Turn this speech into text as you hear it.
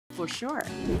for sure.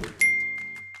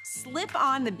 Slip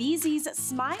on the Bzees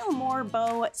Smile More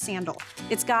Bow Sandal.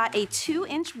 It's got a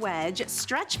 2-inch wedge,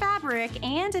 stretch fabric,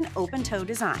 and an open toe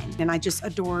design. And I just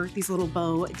adore these little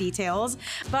bow details.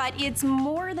 But it's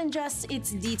more than just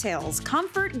its details.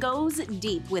 Comfort goes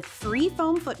deep with free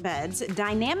foam footbeds,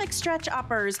 dynamic stretch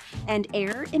uppers, and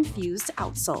air-infused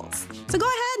outsoles. So go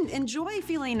ahead and enjoy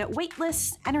feeling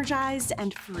weightless, energized,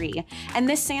 and free. And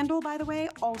this sandal, by the way,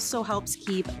 also helps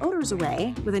keep odors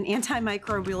away with an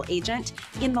antimicrobial agent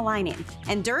in the lining.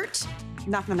 And dirt,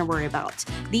 nothing to worry about.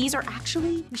 These are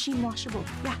actually machine washable.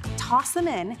 Yeah, toss them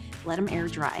in, let them air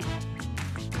dry.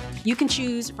 You can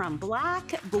choose from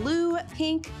black, blue,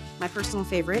 pink. My personal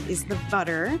favorite is the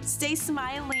butter. Stay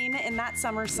smiling in that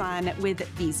summer sun with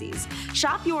Bzees.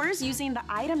 Shop yours using the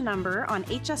item number on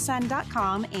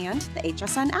hsn.com and the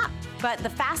HSN app. But the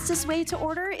fastest way to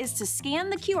order is to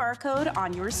scan the QR code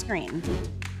on your screen.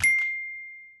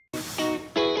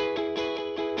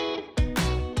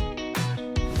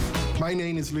 My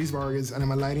name is Luis Vargas, and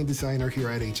I'm a lighting designer here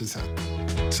at HSN.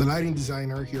 As a lighting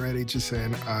designer here at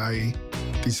HSN, I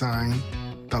design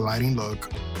the lighting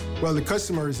look. Well, the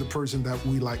customer is the person that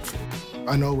we like for.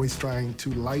 I'm always trying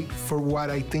to light for what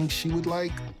I think she would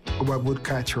like or what would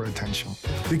catch her attention.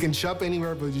 You can shop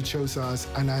anywhere, but you chose us,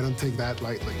 and I don't take that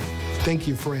lightly. Thank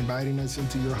you for inviting us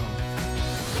into your home.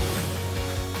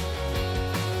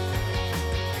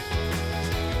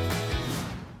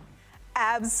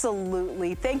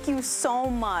 Absolutely. Thank you so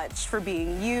much for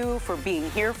being you, for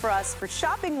being here for us, for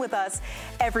shopping with us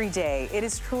every day. It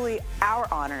is truly our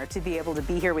honor to be able to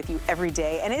be here with you every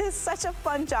day, and it is such a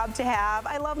fun job to have.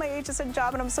 I love my HSN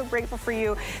job, and I'm so grateful for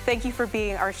you. Thank you for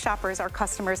being our shoppers, our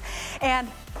customers, and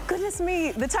goodness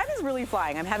me, the time is really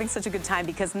flying. I'm having such a good time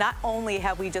because not only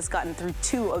have we just gotten through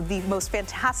 2 of the most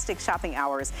fantastic shopping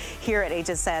hours here at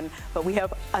HSN, but we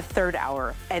have a 3rd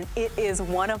hour, and it is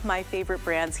one of my favorite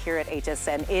brands here at HSN.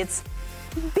 It's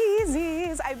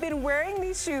Bzees. I've been wearing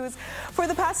these shoes for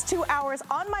the past 2 hours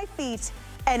on my feet,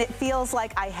 and it feels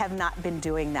like I have not been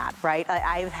doing that, right?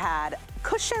 I've had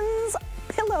cushions,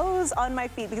 pillows on my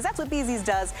feet, because that's what Bzees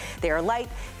does. They are light,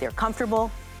 they're comfortable,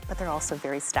 but they're also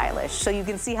very stylish. So you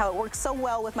can see how it works so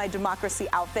well with my democracy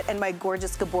outfit and my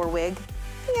gorgeous Gabor wig.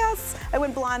 Yes, I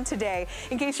went blonde today.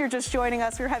 In case you're just joining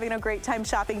us, we're having a great time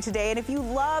shopping today. And if you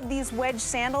love these wedge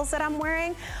sandals that I'm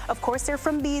wearing, of course they're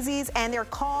from Bzees, and they're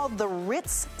called the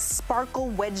Ritz Sparkle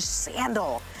Wedge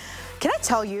Sandal. Can I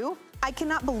tell you, I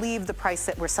cannot believe the price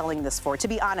that we're selling this for. To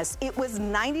be honest, it was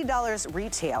 $90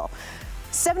 retail,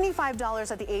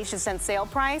 $75 at the HSN sale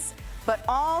price, but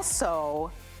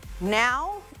also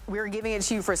now we're giving it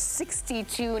to you for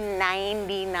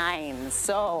 $62.99.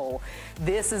 So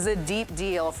this is a deep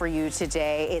deal for you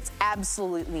today. It's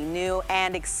absolutely new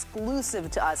and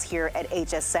exclusive to us here at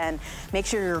HSN. Make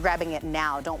sure you're grabbing it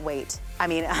now. Don't wait. I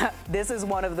mean, this is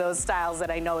one of those styles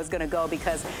that I know is going to go,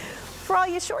 because for all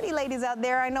you shorty ladies out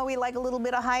there, I know we like a little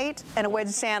bit of height, and a wedge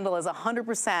sandal is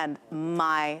 100%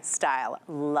 my style.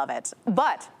 Love it.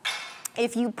 But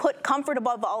if you put comfort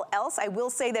above all else, I will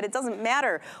say that it doesn't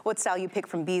matter what style you pick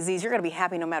from Bzees. You're gonna be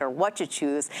happy no matter what you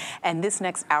choose. And this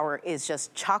next hour is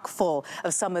just chock full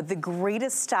of some of the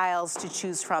greatest styles to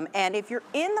choose from. And if you're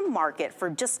in the market for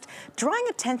just drawing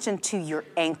attention to your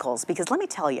ankles, because let me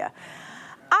tell you,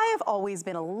 I have always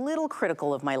been a little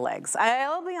critical of my legs.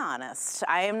 I'll be honest.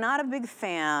 I am not a big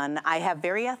fan. I have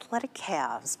very athletic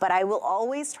calves, but I will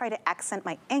always try to accent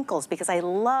my ankles because I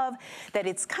love that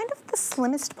it's kind of the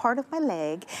slimmest part of my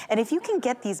leg. And if you can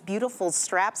get these beautiful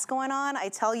straps going on, I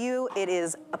tell you, it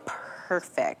is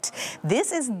perfect.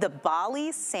 This is the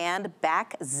Bali Sand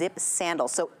Back Zip Sandal.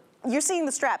 So you're seeing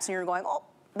the straps and you're going, oh,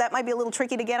 that might be a little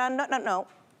tricky to get on. No, no, no.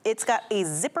 It's got a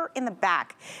zipper in the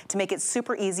back to make it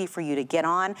super easy for you to get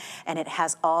on, and it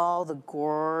has all the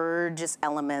gorgeous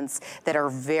elements that are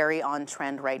very on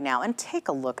trend right now. And take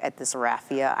a look at this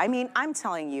raffia. I mean, I'm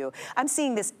telling you, I'm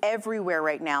seeing this everywhere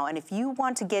right now, and if you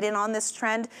want to get in on this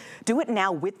trend, do it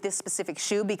now with this specific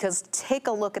shoe, because take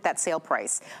a look at that sale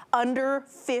price. Under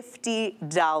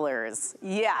 $50.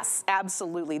 Yes,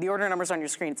 absolutely. The order number's on your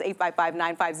screen. It's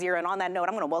 855950, and on that note,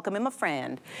 I'm gonna welcome in my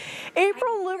friend,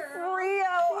 April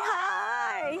Lafrio.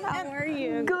 Hi. How are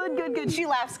you? Good, good, good. She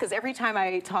laughs because every time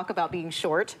I talk about being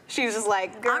short, she's just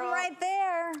like, girl. I'm right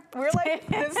there. We're like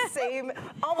the same,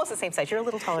 almost the same size. You're a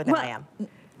little taller than I am.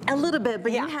 A little bit,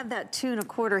 but you have that 2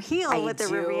 1/4 heel with the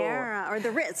do. Riviera or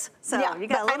the Ritz. So you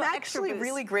got a little I'm extra actually boost.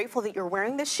 really grateful that you're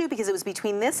wearing this shoe because it was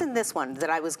between this and this one that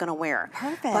I was gonna wear.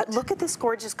 Perfect. But look at this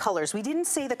gorgeous colors. We didn't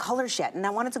say the colors yet, and I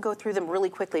wanted to go through them really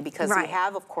quickly because we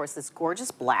have, of course, this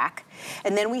gorgeous black,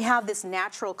 and then we have this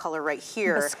natural color right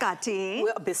here. Biscotti.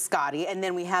 Biscotti, and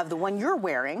then we have the one you're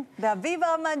wearing. The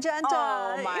Viva Magenta.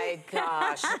 Oh my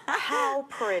gosh, how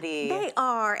pretty. They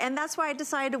are, and that's why I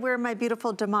decided to wear my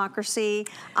beautiful Democracy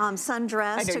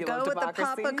sundress to go with the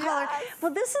pop of color.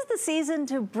 Well, this is the season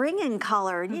to bring in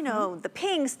color. You know, the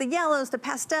pinks, the yellows, the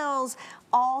pastels,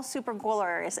 all super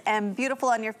glorious and beautiful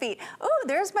on your feet. Oh,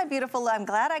 there's my beautiful, I'm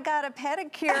glad I got a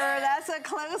pedicure. That's a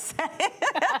close.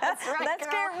 That's right, Let's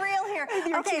get real here.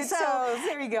 Okay, so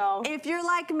there you go. If you're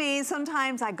like me,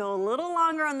 sometimes I go a little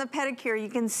longer on the pedicure. You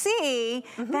can see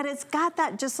that it's got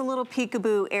that just a little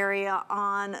peekaboo area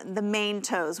on the main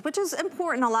toes, which is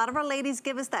important. A lot of our ladies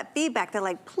give us that feedback. They're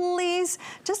like, please,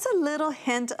 just a little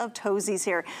hint of toesies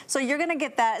here. So you're gonna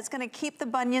get that. It's gonna keep the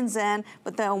bunions in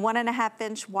with the 1.5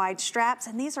 inch wide straps.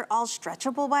 And these are all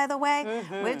stretchable, by the way,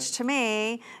 which to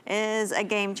me is a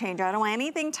game changer. I don't want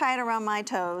anything tight around my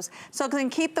toes. So it's gonna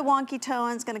keep the wonky toe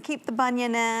in, it's gonna keep the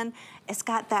bunion in. It's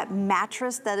got that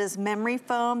mattress that is memory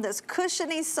foam, that's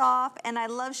cushiony soft, and I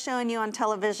love showing you on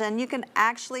television. You can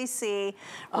actually see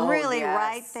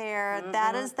right there,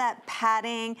 that is that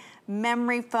padding,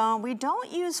 memory foam. We don't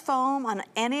use foam on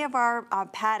any of our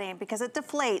padding because it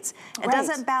deflates. It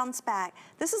doesn't bounce back.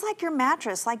 This is like your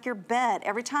mattress, like your bed.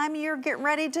 Every time you're getting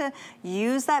ready to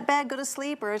use that bed, go to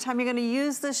sleep, or every time you're gonna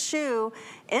use this shoe,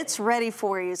 it's ready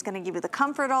for you. It's gonna give you the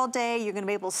comfort all day. You're gonna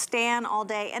be able to stand all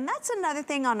day. And that's another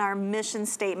thing on our mission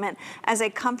statement as a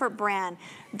comfort brand.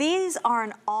 These are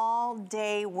an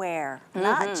all-day wear,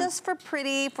 not just for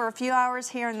pretty, for a few hours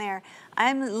here and there.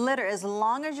 I'm literally, as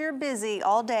long as you're busy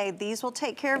all day, these will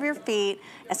take care of your feet.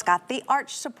 It's got the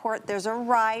arch support. There's a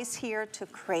rise here to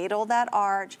cradle that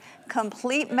arch,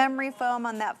 complete memory foam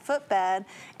on that footbed.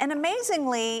 And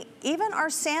amazingly, even our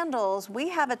sandals, we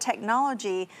have a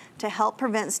technology to help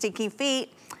prevent sticky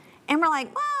feet. And we're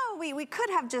like, well, we could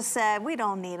have just said, we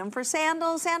don't need them for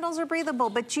sandals. Sandals are breathable,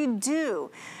 but you do.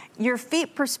 Your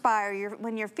feet perspire.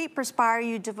 When your feet perspire,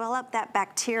 you develop that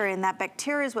bacteria, and that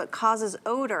bacteria is what causes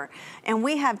odor. And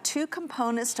we have 2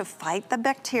 components to fight the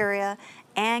bacteria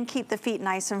and keep the feet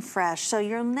nice and fresh. So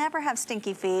you'll never have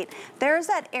stinky feet. There's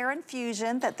that air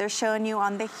infusion that they're showing you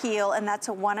on the heel, and that's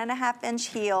a 1.5 inch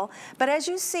heel. But as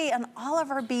you see on all of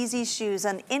our Bzees shoes,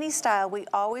 on any style, we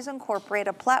always incorporate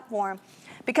a platform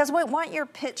because we want your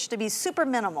pitch to be super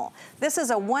minimal. This is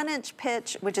a 1 inch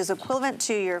pitch, which is equivalent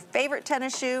to your favorite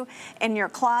tennis shoe in your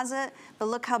closet. But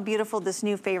look how beautiful this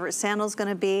new favorite sandal is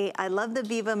gonna be. I love the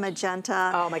Viva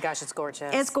Magenta. Oh my gosh, it's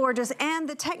gorgeous. It's gorgeous. And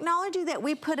the technology that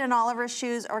we put in all of our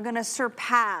shoes are gonna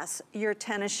surpass your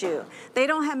tennis shoe. They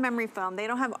don't have memory foam. They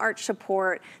don't have arch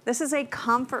support. This is a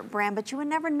comfort brand, but you would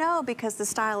never know because the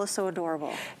style is so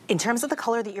adorable. In terms of the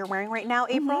color that you're wearing right now,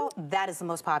 April, that is the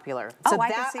most popular. So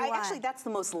I can see why. Actually, that's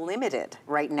the most limited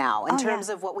right now in terms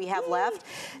of what we have left.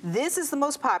 This is the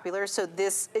most popular. So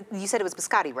this, you said it was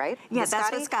Biscotti, right? Yeah,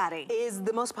 that's Biscotti. Is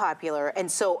the most popular,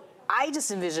 and so I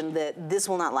just envision that this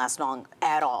will not last long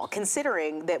at all,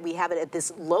 considering that we have it at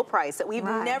this low price that we've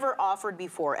never offered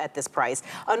before at this price,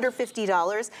 under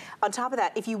 $50. On top of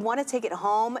that, if you want to take it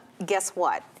home, guess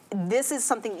what? This is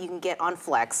something you can get on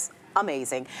Flex.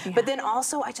 Amazing. But then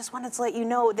also, I just wanted to let you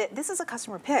know that this is a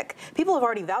customer pick. People have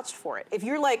already vouched for it. If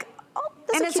you're like, oh,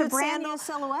 And it's it's a brand new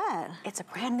silhouette. It's a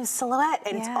brand new silhouette,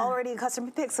 and it's already a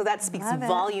customer pick, so that speaks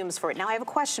volumes for it. Now, I have a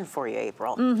question for you,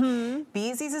 April.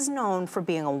 Bzees is known for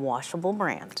being a washable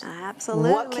brand.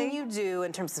 Absolutely. What can you do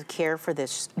in terms of care for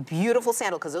this beautiful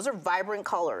sandal? Because those are vibrant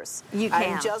colors. You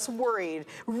can. I'm just worried.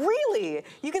 Really?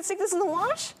 You can stick this in the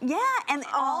wash? Yeah, and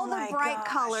all the bright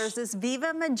colors. This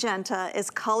Viva Magenta is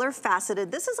color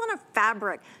faceted. This is on a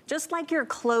fabric, just like your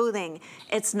clothing.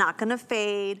 It's not gonna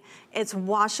fade. It's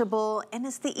washable, and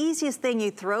it's the easiest thing.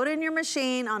 You throw it in your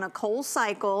machine on a cold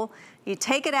cycle, you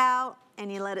take it out,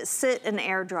 and you let it sit and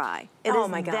air dry. It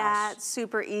is that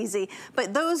super easy.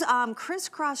 But those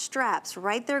crisscross straps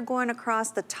right there going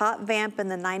across the top vamp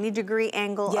and the 90-degree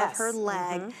angle of her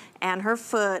leg and her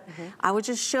foot, I was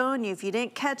just showing you, if you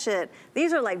didn't catch it,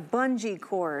 these are like bungee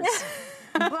cords.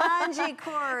 Bungee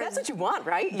cord. That's what you want,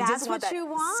 right? You That's just want what that you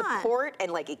want. support,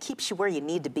 and like it keeps you where you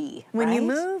need to be. When right? you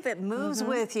move, it moves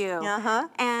with you.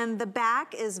 And the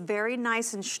back is very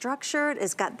nice and structured.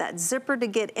 It's got that zipper to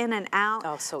get in and out.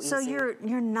 Oh, so easy. So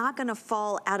you're not gonna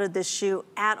fall out of this shoe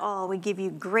at all. We give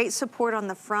you great support on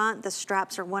the front. The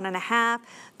straps are 1.5.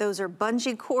 Those are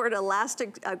bungee cord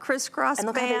elastic crisscross And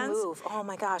look bands. how they move. Oh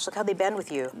my gosh, look how they bend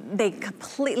with you. They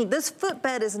completely, this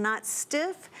footbed is not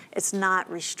stiff. It's not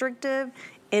restrictive.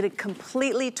 It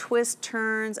completely twists,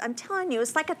 turns. I'm telling you,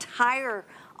 it's like a tire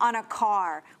on a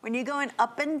car. When you're going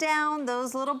up and down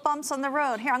those little bumps on the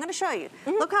road. Here, I'm gonna show you.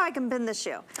 Look how I can bend this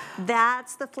shoe.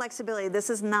 That's the flexibility. This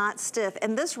is not stiff.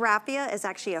 And this raffia is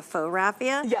actually a faux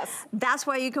raffia. Yes. That's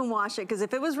why you can wash it, because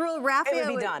if it was real raffia, it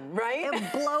would be done, right? It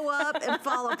would blow up and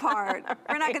fall apart.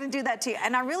 We're not gonna do that to you.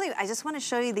 And I just wanna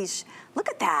show you these, look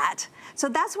at that. So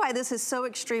that's why this is so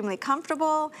extremely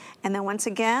comfortable. And then once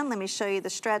again, let me show you the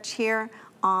stretch here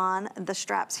on the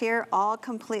straps here, all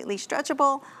completely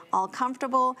stretchable, all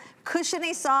comfortable,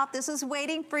 cushiony soft. This is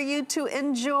waiting for you to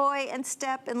enjoy and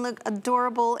step and look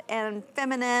adorable and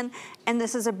feminine. And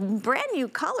this is a brand new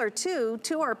color too,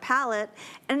 to our palette.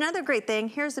 And another great thing,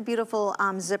 here's the beautiful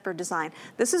zipper design.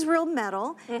 This is real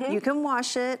metal. You can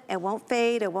wash it. It won't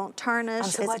fade. It won't tarnish.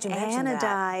 I'm so glad it's you mentioned that.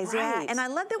 anodized. Yeah. Right. And I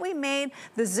love that we made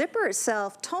the zipper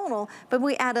itself tonal, but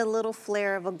we add a little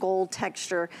flare of a gold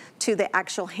texture to the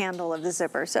actual handle of the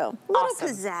zipper. So a little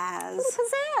pizzazz. Little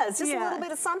pizzazz, just a little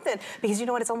bit of something. Because you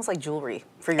know what, it's almost like jewelry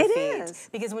for your feet. It is.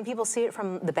 Because when people see it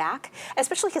from the back,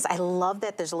 especially because I love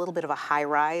that there's a little bit of a high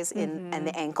rise in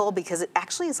the ankle, because it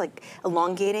actually is like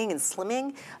elongating and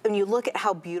slimming. When you look at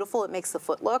how beautiful it makes the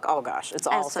foot look, oh gosh, it's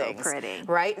all so things. pretty.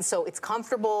 Right? And so it's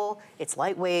comfortable, it's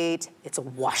lightweight, it's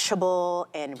washable,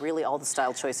 and really all the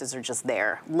style choices are just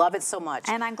there. Love it so much.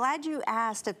 And I'm glad you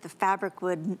asked if the fabric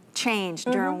would change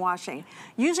during washing.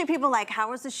 Usually people are like,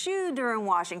 how was the shoe during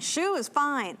washing? Shoe is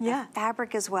fine. Yeah. The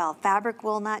fabric as well. Fabric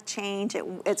will not change.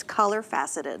 It's color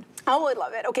faceted. Oh, I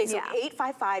love it. Okay, so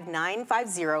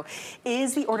 855-950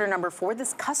 is the order number for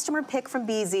this customer pick from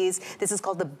Bzees. This is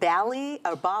called the Bali,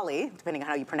 depending on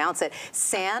how you pronounce it,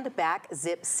 sandback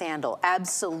zip sandal.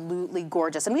 Absolutely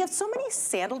gorgeous. And we have so many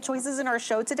sandal choices in our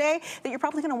show today that you're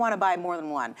probably gonna wanna buy more than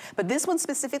one. But this one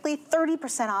specifically,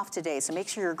 30% off today. So make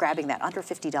sure you're grabbing that under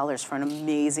 $50 for an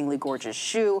amazingly gorgeous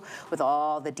shoe with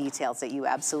all the details that you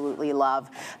absolutely love.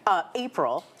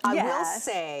 April, I will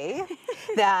say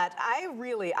that I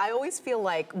always feel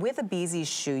like with a Bzees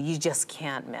shoe, you just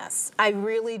can't miss. I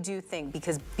really do think,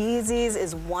 because Bzees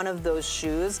is one of those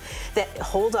shoes that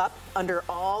hold up under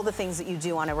all the things that you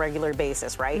do on a regular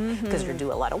basis, right? Because you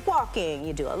do a lot of walking,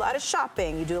 you do a lot of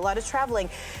shopping, you do a lot of traveling.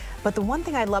 But the one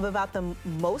thing I love about them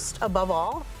most above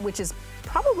all, which is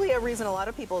probably a reason a lot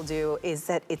of people do, is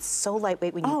that it's so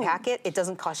lightweight when you pack it. It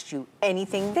doesn't cost you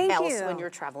anything else when you're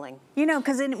traveling. You know,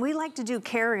 because we like to do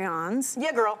carry-ons.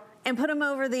 Yeah, girl. And put them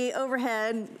over the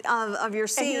overhead of your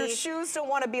seat. And your shoes don't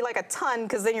want to be like a ton,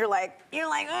 because then you're like,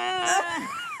 ugh.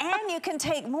 And you can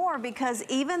take more, because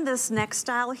even this next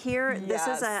style here, this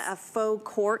is a faux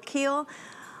cork heel.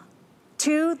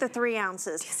 2 to 3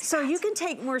 ounces. So you can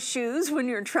take more shoes when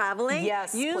you're traveling.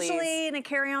 Yes, Usually in a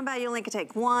carry-on bag, you only can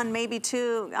take 1, maybe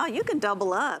 2. Oh, you can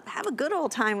double up. Have a good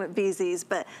old time with Bzees.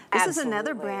 But this is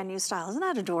another brand new style. Isn't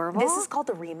that adorable? This is called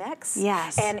the Remix.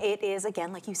 Yes. And it is,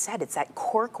 again, like you said, it's that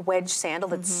cork wedge sandal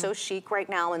that's so chic right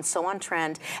now and so on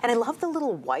trend. And I love the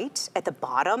little white at the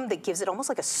bottom that gives it almost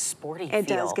like a sporty feel. It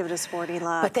does give it a sporty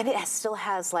look. But then it still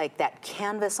has like that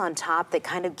canvas on top that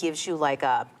kind of gives you like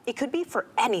a, it could be for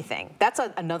anything. That's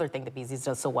another thing that Bzees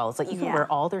does so well. It's like you can wear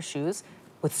all their shoes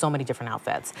with so many different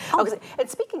outfits. Okay, and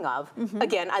speaking of,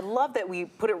 again, I love that we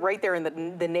put it right there in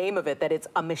the name of it, that it's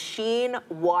a machine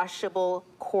washable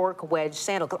cork wedge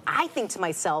sandal. Because I think to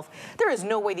myself, there is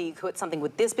no way that you could put something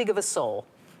with this big of a sole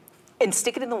and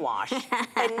stick it in the wash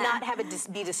and not have it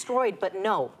be destroyed. But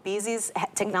no, Bzees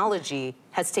technology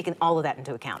has taken all of that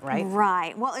into account, right?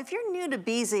 Right. Well, if you're new to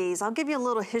Bzees, I'll give you a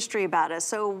little history about us.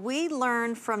 So we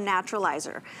learned from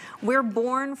Naturalizer. We're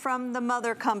born from the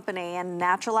mother company, and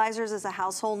Naturalizers is a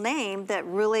household name that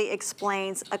really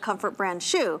explains a comfort brand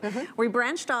shoe. We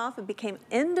branched off and became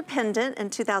independent in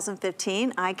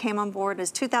 2015. I came on board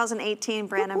as 2018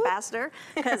 brand ambassador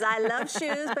because I love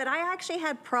shoes, but I actually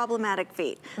had problematic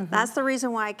feet. That's the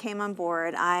reason why I came on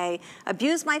board. I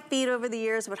abused my feet over the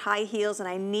years with high heels, and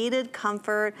I needed comfort,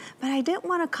 but I didn't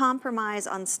want to compromise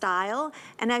on style.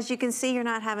 And as you can see, you're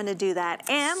not having to do that.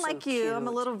 And so like you, I'm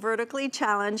a little vertically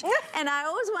challenged, and I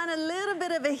always want a little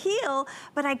bit of a heel,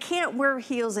 but I can't wear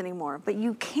heels anymore. But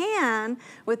you can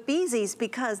with Bzees,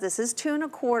 because this is 2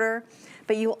 1/4.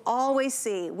 but you'll always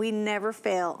see we never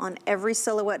fail on every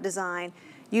silhouette design.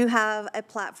 You have a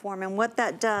platform, and what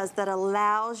that does, that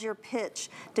allows your pitch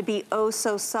to be oh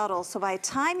so subtle. So by the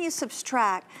time you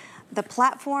subtract the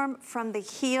platform from the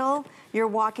heel, you're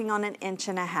walking on 1.5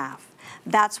 inches.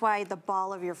 That's why the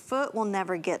ball of your foot will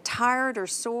never get tired or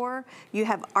sore. You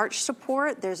have arch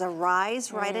support. There's a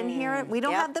rise right in here. We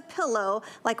don't have the pillow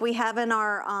like we have in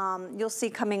our, you'll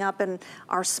see coming up in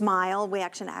our Smile. We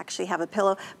actually have a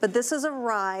pillow, but this is a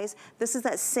rise. This is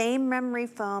that same memory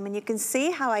foam, and you can see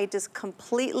how I just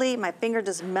completely, my finger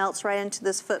just melts right into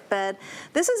this footbed.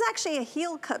 This is actually a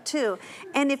heel cup too.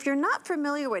 And if you're not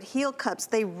familiar with heel cups,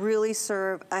 they really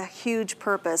serve a huge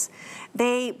purpose.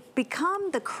 They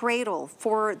become the cradle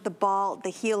for the ball, the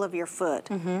heel of your foot.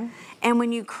 And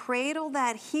when you cradle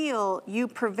that heel, you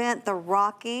prevent the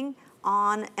rocking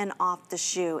on and off the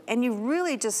shoe. And you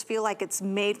really just feel like it's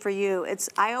made for you.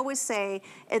 I always say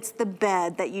it's the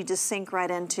bed that you just sink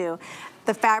right into.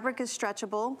 The fabric is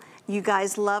stretchable. You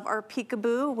guys love our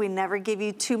peekaboo. We never give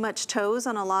you too much toes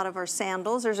on a lot of our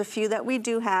sandals. There's a few that we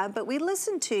do have, but we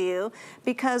listen to you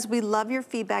because we love your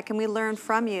feedback and we learn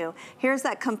from you. Here's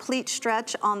that complete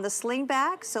stretch on the sling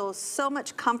back, so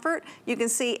much comfort. You can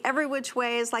see every which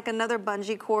way is like another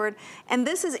bungee cord. And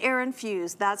this is air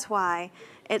infused. That's why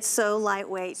it's so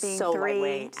lightweight, being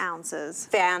 3 ounces.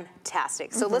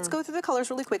 Fantastic. So let's go through the colors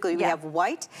really quickly. We have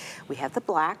white, we have the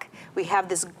black, we have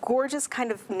this gorgeous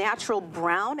kind of natural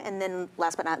brown, and then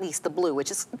last but not least, the blue,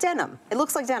 which is denim. It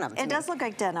looks like denim. It does look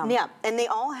like denim. Yeah, and they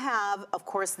all have, of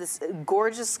course, this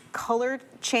gorgeous color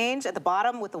change at the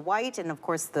bottom with the white and, of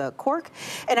course, the cork.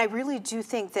 And I really do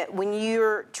think that when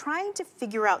you're trying to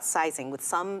figure out sizing with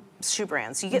some shoe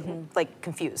brands, you get like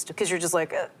confused because you're just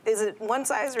like, is it one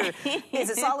size or is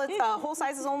it solid whole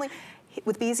sizes only?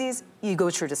 With Bzees, you go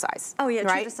true to size. Oh yeah,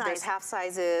 right? true to size. There's half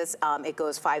sizes. It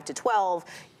goes 5 to 12.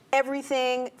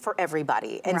 Everything for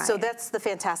everybody. And so that's the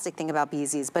fantastic thing about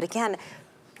Bzees. But again,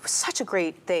 such a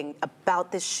great thing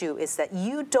about this shoe is that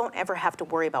you don't ever have to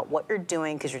worry about what you're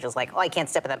doing because you're just like, oh, I can't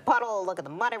step in that puddle. Look at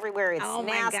the mud everywhere. It's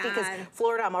nasty. Because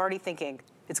Florida, I'm already thinking,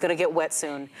 it's gonna get wet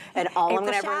soon, and all I'm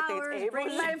gonna ever think is April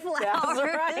showers. That's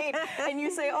right. And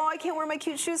you say, oh, I can't wear my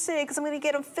cute shoes today because I'm gonna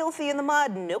get them filthy in the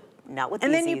mud. Nope, not with Bzees.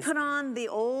 And then you put on the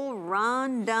old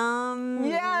run-dumb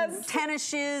tennis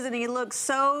shoes, and you look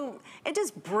so, it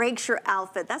just breaks your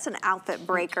outfit. That's an outfit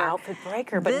breaker. Outfit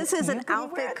breaker, but this is an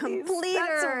outfit completer.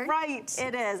 That's right.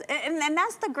 It is, and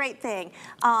that's the great thing.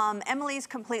 Emily's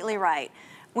completely right.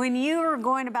 When you're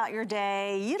going about your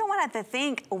day, you don't want to have to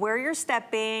think where you're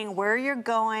stepping, where you're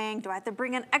going. Do I have to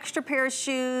bring an extra pair of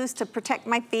shoes to protect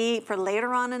my feet for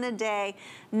later on in the day?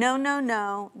 No, no,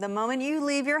 no. The moment you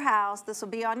leave your house, this will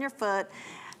be on your foot.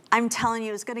 I'm telling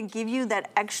you, it's going to give you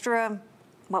that extra,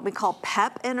 what we call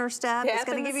pep in her step. Pep it's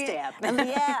going to give you, step.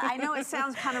 Yeah, I know it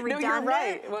sounds kind of redundant, no, you're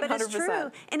right, 100%. but it's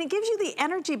true. And it gives you the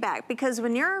energy back because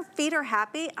when your feet are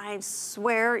happy, I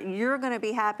swear you're going to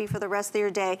be happy for the rest of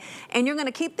your day. And you're going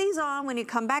to keep these on when you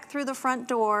come back through the front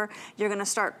door. You're going to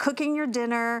start cooking your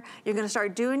dinner. You're going to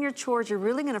start doing your chores. You're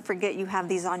really going to forget you have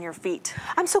these on your feet.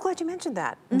 I'm so glad you mentioned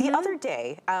that. The other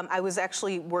day, I was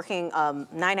actually working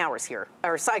 9 hours here,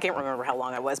 or so I can't remember how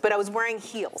long I was, but I was wearing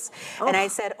heels. And I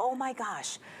said, oh my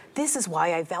gosh, this is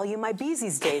why I value my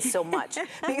Bzees days so much.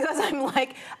 Because I'm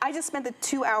like, I just spent the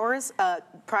 2 hours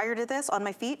prior to this on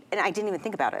my feet, and I didn't even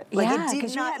think about it. Like, it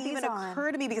did not even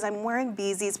occur to me because I'm wearing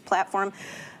Bzees platform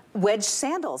wedge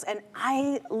sandals, and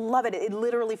I love it. It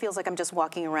literally feels like I'm just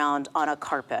walking around on a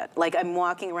carpet, like I'm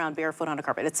walking around barefoot on a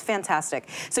carpet. It's fantastic.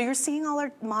 So you're seeing all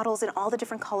our models in all the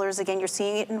different colors. Again, you're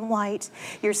seeing it in white,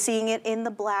 you're seeing it in the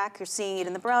black, you're seeing it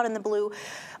in the brown and the blue.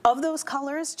 Of those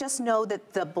colors, just know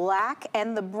that the black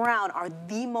and the brown are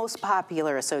the most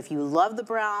popular. So if you love the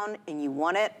brown and you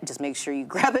want it, just make sure you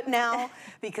grab it now,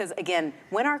 because again,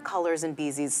 when our colors in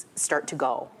Bzees start to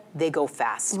go, they go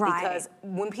fast. Because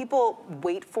when people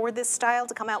wait for this style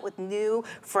to come out with new,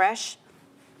 fresh,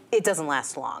 it doesn't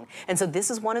last long. And so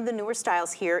this is one of the newer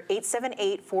styles here.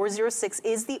 878-406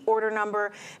 is the order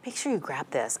number. Make sure you grab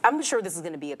this. I'm sure this is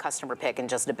gonna be a customer pick in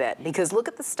just a bit, because look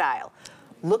at the style.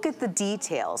 Look at the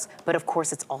details, but of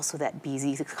course it's also that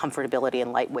Bzees comfortability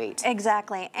and lightweight.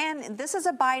 Exactly, and this is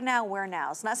a buy now, wear now.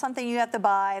 It's not something you have to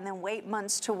buy and then wait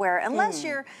months to wear, unless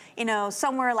you're, you know,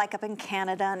 somewhere like up in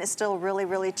Canada and it's still really,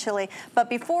 really chilly.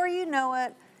 But before you know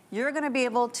it, you're gonna be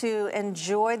able to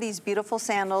enjoy these beautiful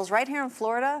sandals. Right here in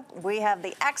Florida, we have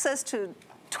the access to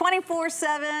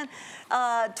 24/7,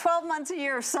 12 months a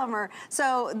year of summer.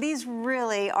 So these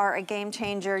really are a game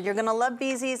changer. You're gonna love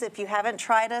Bzees. If you haven't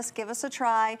tried us, give us a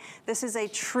try. This is a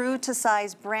true to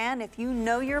size brand. If you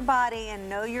know your body and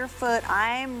know your foot,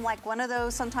 I'm like one of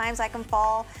those, sometimes I can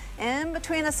fall in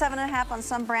between a 7.5 on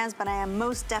some brands, but I am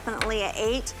most definitely an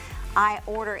 8. I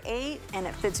order 8 and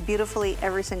it fits beautifully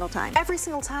every single time. Every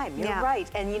single time, you're right.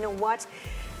 And you know what?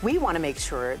 We want to make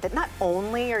sure that not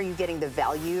only are you getting the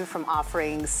value from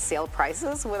offering sale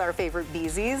prices with our favorite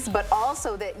Bzees, but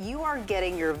also that you are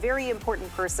getting your very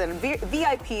important person,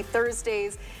 VIP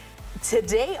Thursdays,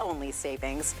 today only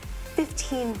savings,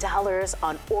 $15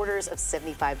 on orders of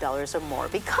 $75 or more.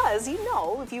 Because you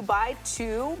know, if you buy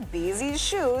 2 Bzees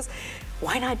shoes,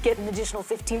 why not get an additional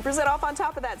 15% off on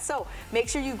top of that? So make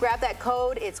sure you grab that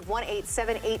code. It's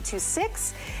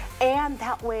 187826. And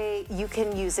that way you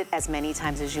can use it as many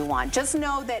times as you want. Just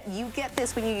know that you get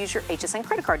this when you use your HSN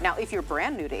credit card. Now, if you're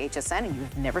brand new to HSN and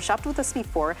you've never shopped with us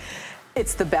before,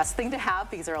 it's the best thing to have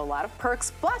because there are a lot of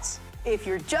perks. But if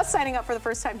you're just signing up for the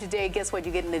first time today, guess what?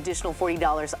 You get an additional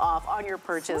 $40 off on your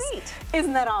purchase. Sweet.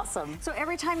 Isn't that awesome? So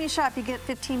every time you shop, you get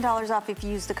 $15 off if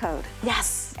you use the code.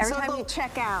 Yes. Every time you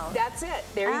check out. That's it.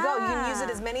 There you go. You can use it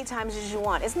as many times as you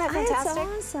want. Isn't that fantastic?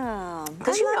 That's awesome.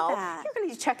 Because you know, you're going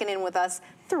to be checking in with us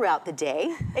throughout the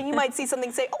day, and you might see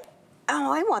something say,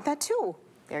 oh, I want that too.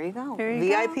 There you go. There you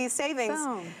VIP go. savings.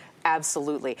 Boom.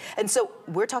 Absolutely. And so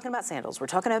we're talking about sandals, we're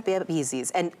talking about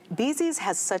Bzees, and Bzees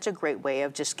has such a great way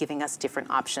of just giving us different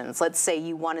options. Let's say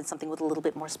you wanted something with a little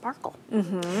bit more sparkle.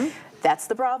 That's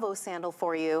the Bravo sandal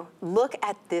for you. Look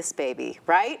at this baby,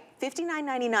 right?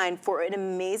 $59.99 for an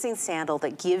amazing sandal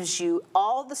that gives you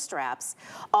all the straps,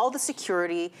 all the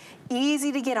security,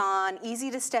 easy to get on, easy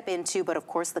to step into, but of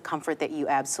course the comfort that you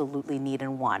absolutely need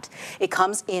and want. It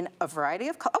comes in a variety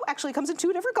of colors. Oh, actually it comes in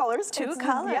 2 different colors. Two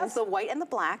colors. Yes, the white and the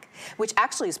black, which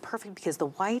actually is perfect because the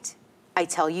white, I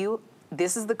tell you,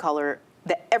 this is the color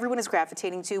that everyone is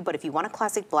gravitating to, but if you want a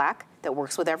classic black that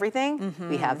works with everything,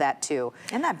 we have that too.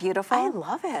 Isn't that beautiful? I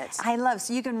love it. I love,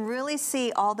 so you can really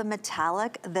see all the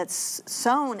metallic that's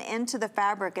sewn into the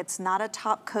fabric. It's not a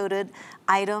top-coated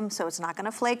item, so it's not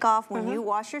gonna flake off when you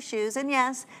wash your shoes. And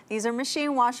yes, these are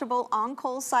machine washable on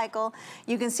cold cycle.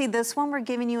 You can see this one, we're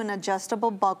giving you an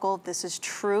adjustable buckle. This is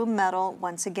true metal.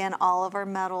 Once again, all of our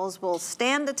metals will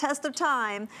stand the test of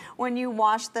time when you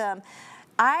wash them.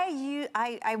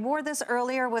 I wore this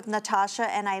earlier with Natasha,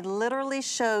 and I literally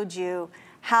showed you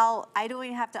how I don't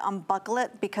even have to unbuckle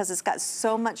it because it's got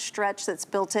so much stretch that's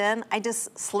built in. I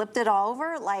just slipped it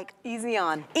over like easy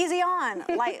on,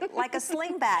 like a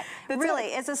sling back. Really,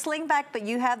 it's a sling back, but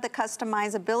you have the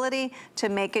customizability to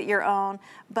make it your own.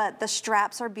 But the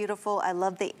straps are beautiful. I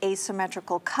love the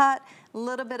asymmetrical cut.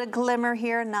 Little bit of glimmer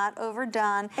here, not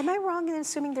overdone. Am I wrong in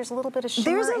assuming there's a little bit of shimmer?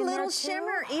 There's a in little there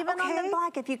shimmer, too? even on the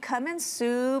black. If you come in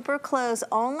super close,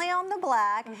 only on the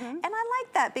black. And I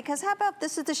like that because how about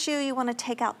this is the shoe you want to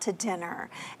take out to dinner,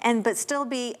 but still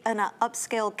be in an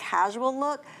upscale casual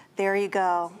look. There you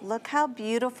go. Look how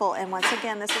beautiful. And once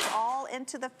again, this is all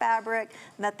into the fabric.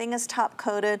 Nothing is top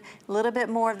coated. A little bit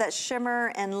more of that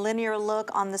shimmer and linear look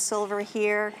on the silver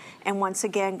here. And once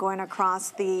again, going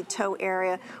across the toe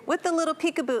area with the little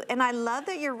peekaboo. And I love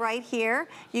that you're right here.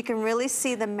 You can really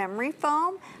see the memory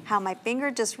foam, how my finger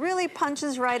just really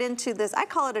punches right into this. I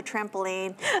call it a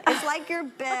trampoline. It's like your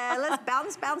bed. Let's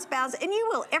bounce, bounce, bounce. And you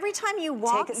will. Every time you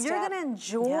walk, you're going to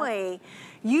enjoy.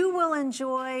 You will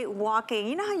enjoy walking.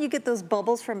 You know how you get those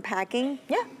bubbles from packing?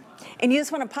 Yeah. And you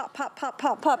just want to pop, pop, pop,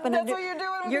 pop, pop. And that's what you're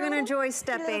doing. You're going to enjoy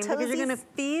stepping because you're going to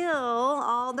feel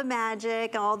all the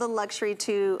magic, all the luxury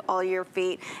to all your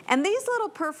feet. And these little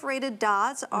perforated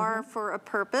dots are for a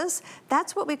purpose.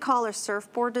 That's what we call a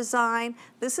surfboard design.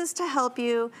 This is to help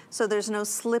you so there's no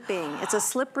slipping. It's a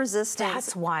slip resistance.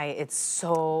 That's why it's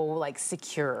so like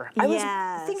secure. I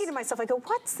was thinking to myself, I go,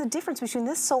 what's the difference between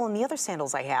this sole and the other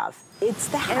sandals I have? It's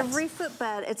that. Every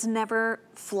footbed, it's never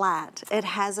flat. It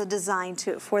has a design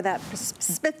to it for that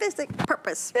specific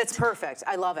purpose. It's perfect.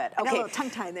 I love it. I got a little tongue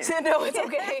tie there. No, it's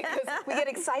okay. We get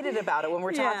excited about it when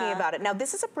we're talking about it. Now,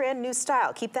 this is a brand new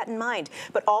style. Keep that in mind.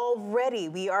 But already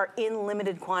we are in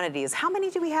limited quantities. How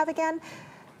many do we have again?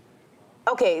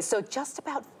 Okay, so just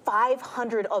about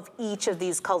 500 of each of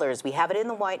these colors. We have it in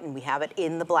the white and we have it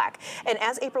in the black. And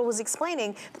as April was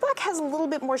explaining, the black has a little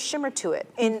bit more shimmer to it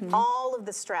in all of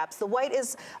the straps. The white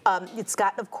is, it's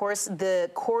got, of course,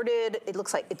 the corded, it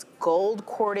looks like it's gold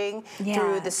cording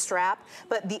through the strap,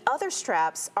 but the other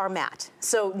straps are matte.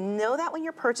 So know that when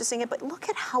you're purchasing it, but look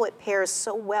at how it pairs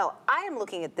so well. I am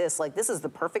looking at this like this is the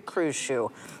perfect cruise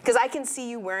shoe because I can see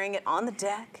you wearing it on the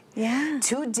deck.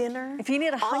 to dinner. If you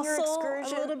need a on your hustle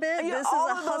excursion, a little bit, this is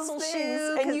a hustle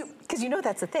shoe. And because you know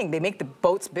that's the thing, they make the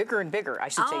boats bigger and bigger. I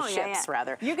should say ships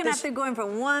rather. You're gonna have to go in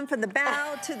from the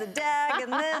bow to the deck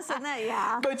and this and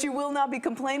that, But you will not be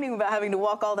complaining about having to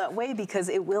walk all that way because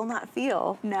it will not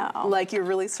feel like you're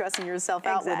really stressing yourself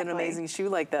out with an amazing shoe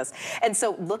like this. And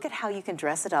so look at how you can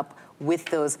dress it up with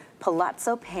those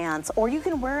palazzo pants, or you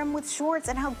can wear them with shorts,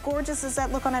 and how gorgeous does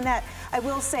that look on Annette? I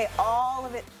will say all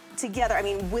of it together. I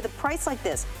mean, with a price like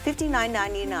this,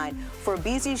 $59.99 for a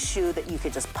Bzees shoe that you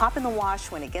could just pop in the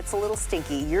wash when it gets a little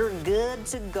stinky, you're good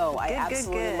to go. I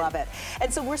absolutely love it.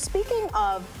 And so we're speaking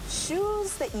of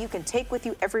shoes that you can take with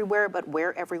you everywhere, but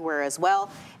wear everywhere as well.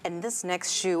 And this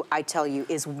next shoe, I tell you,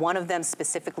 is one of them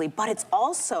specifically, but it's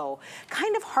also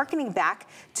kind of hearkening back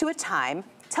to a time.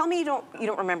 Tell me you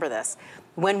don't remember this.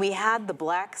 When we had the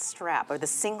black strap or the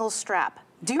single strap.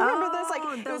 Do you remember this?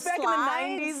 Like, it was back in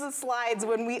the 90s, the slides,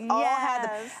 when we all had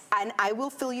them. And I will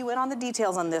fill you in on the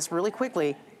details on this really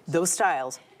quickly. Those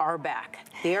styles are back.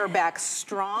 They are back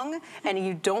strong, and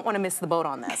you don't want to miss the boat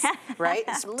on this, right?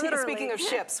 Speaking of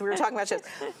ships, we were talking about ships.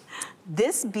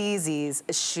 This Bzees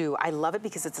shoe, I love it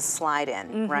because it's a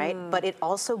slide-in, right? But it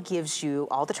also gives you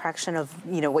all the traction of,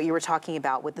 you know, what you were talking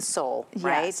about with the sole,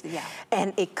 right?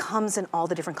 And it comes in all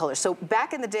the different colors. So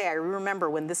back in the day, I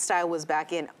remember when this style was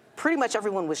back in, pretty much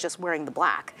everyone was just wearing the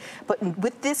black. But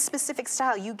with this specific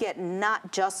style, you get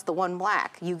not just the one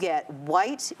black. You get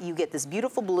white, you get this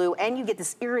beautiful blue, and you get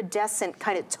this iridescent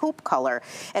kind of taupe color.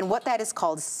 And what that is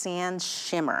called sand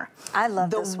shimmer. I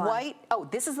love this one. The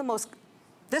white, this is the most...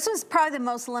 This was probably the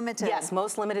most limited. Yes,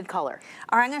 most limited color.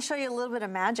 All right, I'm gonna show you a little bit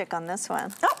of magic on this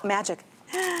one. Oh, magic.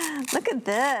 Look at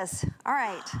this. All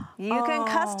right, you can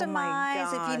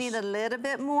customize if you need a little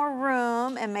bit more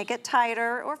room and make it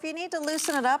tighter, or if you need to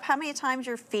loosen it up. How many times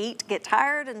your feet get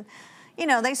tired and, you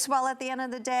know, they swell at the end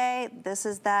of the day. This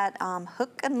is that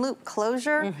hook and loop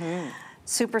closure.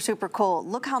 Super, super cool.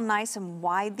 Look how nice and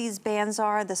wide these bands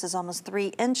are. This is almost 3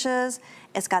 inches.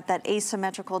 It's got that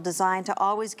asymmetrical design to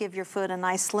always give your foot a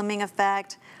nice slimming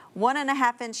effect.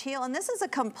 1.5 inch heel, and this is a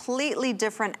completely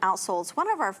different outsole. It's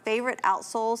one of our favorite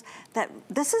outsoles.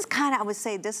 This is kind of, I would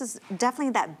say, this is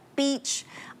definitely that beach,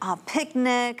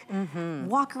 picnic,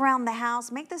 walk around the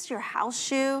house. Make this your house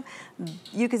shoe.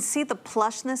 You can see the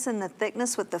plushness and the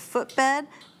thickness with the footbed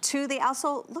to the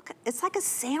outsole. Look, it's like a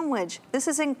sandwich. This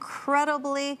is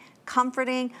incredibly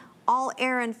comforting. All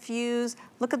air infused.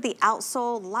 Look at the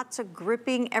outsole, lots of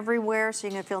gripping everywhere so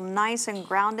you can feel nice and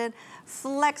grounded,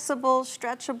 flexible,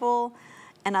 stretchable,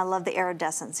 and I love the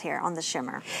iridescence here on the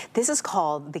shimmer. This is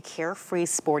called the Carefree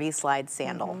Sporty Slide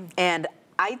Sandal. And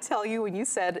I tell you, when you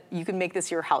said you can make this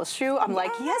your house shoe, I'm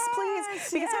like, yes,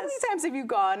 please. Because how many times have you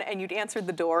gone and you'd answered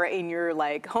the door in your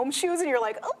like home shoes and you're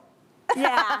like, oh,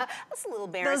 yeah, that's a little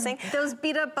embarrassing. Those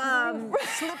beat up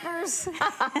slippers.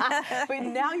 But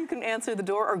now you can answer the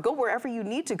door or go wherever you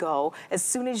need to go as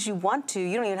soon as you want to.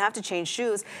 You don't even have to change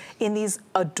shoes in these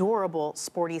adorable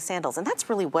sporty sandals. And that's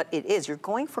really what it is. You're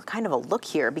going for kind of a look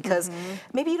here because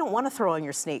maybe you don't want to throw on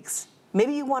your sneaks.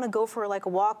 Maybe you want to go for like a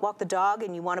walk the dog,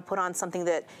 and you want to put on something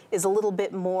that is a little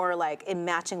bit more like in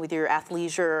matching with your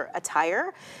athleisure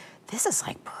attire. This is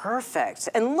like perfect.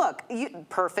 And look,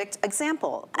 perfect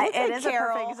example. It is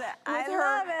Carol, a perfect example. I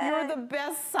love it. You're the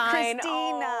best sign.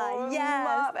 Christina, yes.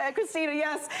 Love it. Christina,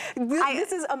 yes.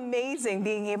 This is amazing,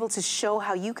 being able to show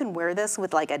how you can wear this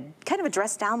with like a kind of a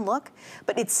dressed down look,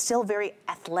 but it's still very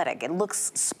athletic. It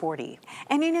looks sporty.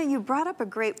 And you know, you brought up a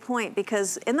great point,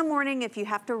 because in the morning, if you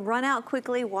have to run out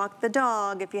quickly, walk the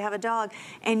dog, if you have a dog,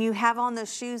 and you have on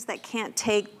those shoes that can't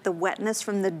take the wetness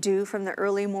from the dew from the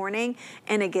early morning,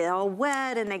 and it gets all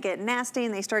wet and they get nasty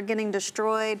and they start getting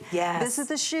destroyed. Yes. This is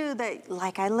the shoe that,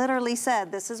 like I literally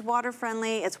said, this is water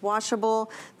friendly, it's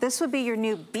washable. This would be your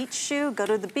new beach shoe. Go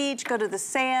to the beach, go to the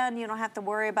sand. You don't have to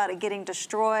worry about it getting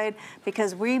destroyed,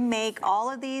 because we make all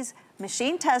of these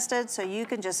machine tested so you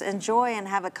can just enjoy and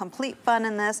have a complete fun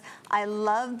in this. I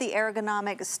love the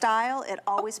ergonomic style. It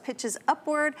always pitches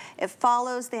upward. It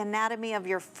follows the anatomy of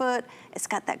your foot. It's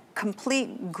got that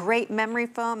complete great memory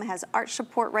foam. It has arch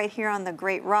support right here on the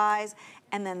great rise.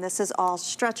 And then this is all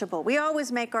stretchable. We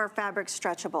always make our fabric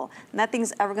stretchable.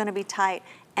 Nothing's ever gonna be tight.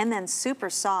 And then super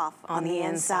soft on the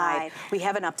inside. We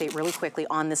have an update really quickly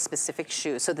on this specific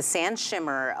shoe. So the Sand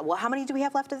Shimmer, well, how many do we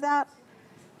have left of that?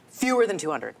 Fewer than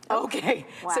 200. Okay.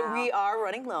 Wow. So we are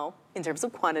running low in terms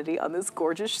of quantity on this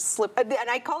gorgeous slip. And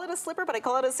I call it a slipper, but I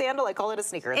call it a sandal, I call it a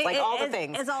sneaker. It's like all the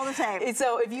things. It's all the same.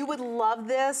 So if you would love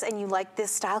this and you like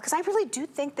this style, because I really do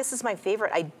think this is my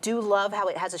favorite. I do love how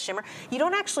it has a shimmer. You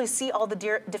don't actually see all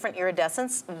the different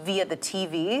iridescence via the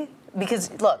TV,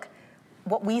 because look,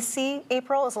 what we see,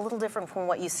 April, is a little different from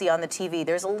what you see on the TV.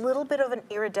 There's a little bit of an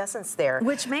iridescence there,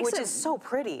 which is so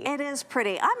pretty. It is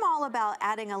pretty. I'm all about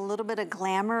adding a little bit of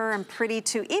glamour and pretty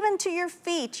to even to your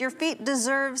feet. Your feet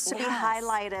deserves to be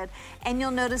highlighted. And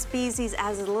you'll notice Bzees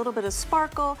adds a little bit of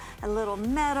sparkle, a little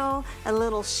metal, a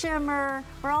little shimmer.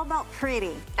 We're all about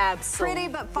pretty. Absolutely.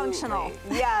 Pretty but functional.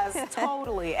 Yes,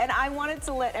 totally. And I wanted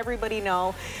to let everybody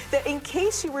know that in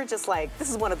case you were just like, this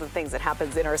is one of the things that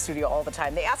happens in our studio all the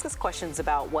time. They ask us questions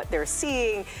about what they're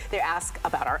seeing. They ask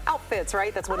about our outfits,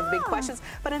 right? That's one of the big questions.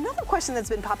 But another question that's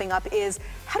been popping up is,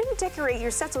 how do you decorate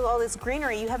your sets with all this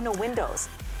greenery? You have no windows.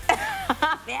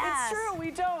 It's true,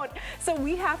 we don't. So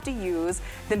we have to use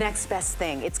the next best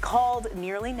thing. It's called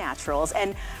Nearly Naturals.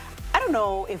 And I don't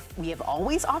know if we have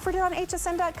always offered it on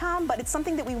hsn.com, but it's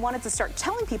something that we wanted to start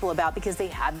telling people about because they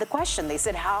had the question. They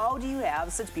said, how do you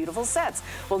have such beautiful sets?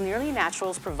 Well, Nearly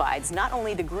Naturals provides not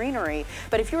only the greenery,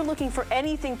 but if you're looking for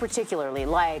anything particularly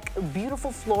like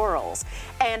beautiful florals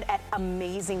and at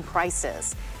amazing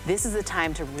prices, this is the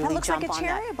time to really jump on that. Looks like a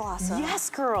cherry blossom.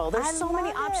 Yes, girl. There's so many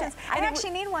options. I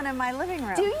actually need one in my living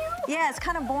room. Do you? Yeah, it's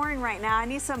kind of boring right now. I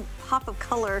need some pop of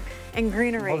color and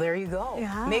greenery. Well, there you go.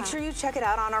 Yeah. Make sure you check it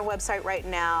out on our website right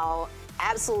now.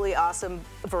 Absolutely awesome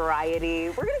variety.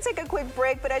 We're going to take a quick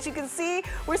break, but as you can see,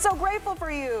 we're so grateful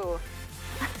for you.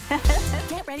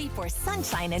 Get ready for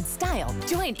sunshine and style.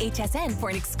 Join HSN for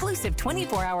an exclusive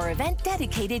 24-hour event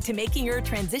dedicated to making your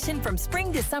transition from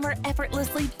spring to summer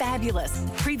effortlessly fabulous.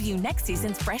 Preview next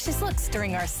season's freshest looks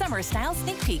during our Summer Style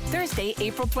Sneak Peek Thursday,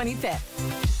 April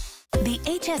 25th. The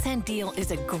HSN deal is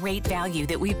a great value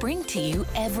that we bring to you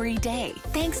every day.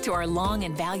 Thanks to our long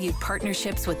and valued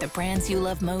partnerships with the brands you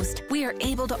love most, we are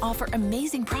able to offer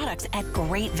amazing products at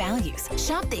great values.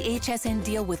 Shop the HSN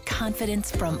deal with confidence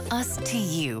from us to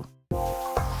you.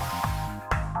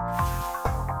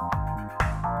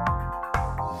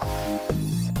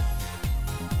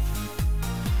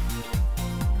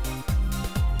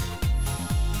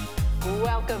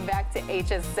 Welcome back to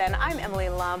HSN. I'm Emily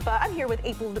Lampa. I'm here with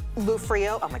April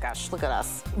Lufrio. Oh my gosh, look at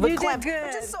us. You did good.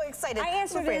 I'm just so excited. I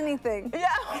answered anything. Yeah.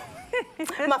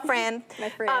 My friend. My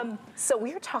friend. So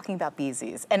we are talking about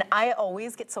Bzees, and I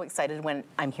always get so excited when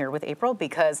I'm here with April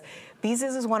because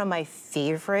Bzees is one of my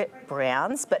favorite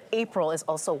brands, but April is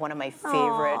also one of my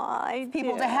favorite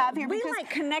people to have here. We like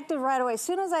connected right away. As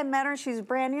soon as I met her, she's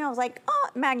brand new. I was like, oh,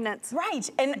 magnets. Right.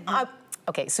 And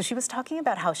okay, so she was talking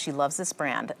about how she loves this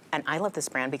brand, and I love this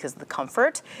brand because of the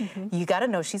comfort. You got to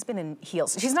know she's been in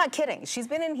heels. She's not kidding. She's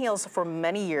been in heels for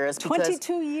many years.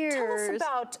 22 years.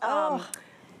 Tell us about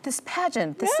this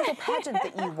pageant, this little pageant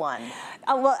that you won.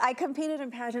 Well, I competed in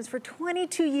pageants for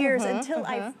 22 years until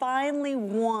I finally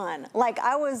won. Like,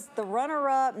 I was the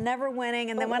runner-up, never winning,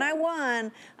 and then when I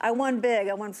won big.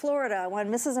 I won Florida, I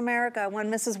won Mrs. America, I won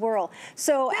Mrs. World.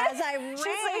 So as I ran... She's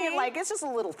saying it like it's just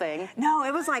a little thing. No,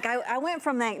 it was like I went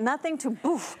from like nothing to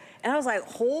boof. And I was like,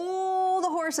 hold the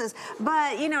horses.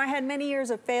 But, you know, I had many years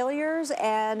of failures,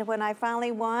 and when I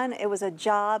finally won, it was a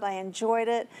job. I enjoyed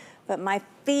it, but my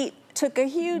feet took a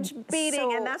huge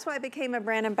beating, and that's why I became a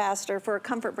brand ambassador for a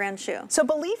comfort brand shoe. So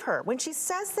believe her when she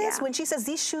says this, when she says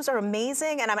these shoes are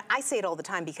amazing, and I say it all the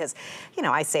time because, you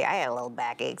know, I say I had a little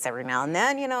backaches every now and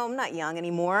then, you know, I'm not young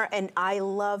anymore, and I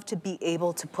love to be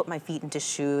able to put my feet into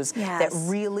shoes that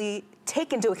really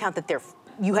take into account that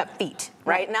you have feet,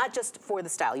 right? Not just for the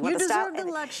style. You want the style. You deserve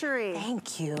the luxury.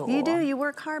 Thank you. You do. You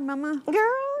work hard, mama. Girl,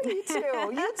 you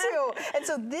too. You too. And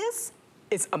so this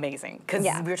is amazing because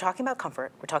we were talking about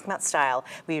comfort, we're talking about style,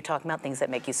 we were talking about things that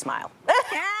make you smile.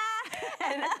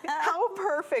 And how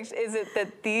perfect is it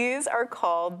that these are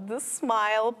called the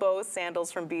Smile Bow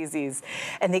Sandals from Bzees,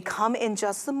 and they come in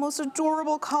just the most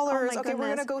adorable colors. Okay, we're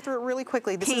gonna go through it really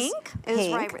quickly. This pink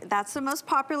is right. That's the most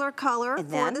popular color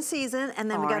for the season,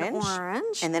 and then we got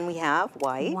orange, and then we have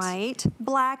white,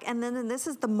 black, and then this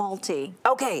is the multi.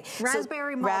 Okay,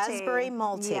 raspberry multi. Raspberry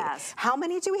multi. Yes. How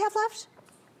many do we have left?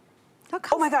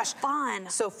 Oh my gosh, fun.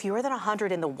 So fewer than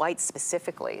 100 in the white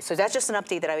specifically. So that's just an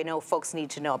update that I know folks need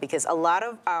to know because a lot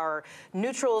of our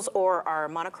neutrals or our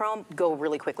monochrome go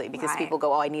really quickly because people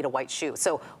go, oh, I need a white shoe.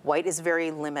 So white is very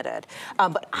limited.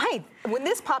 But when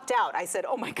this popped out, I said,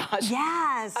 oh my gosh.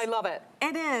 Yes. I love it.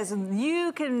 It is.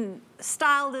 You can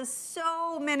style this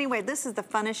so many ways. This is the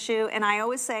funnest shoe, and I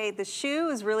always say the shoe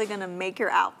is really gonna make your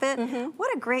outfit.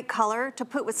 What a great color to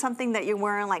put with something that you're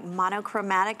wearing like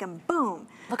monochromatic, and boom.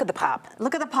 Look at the pop.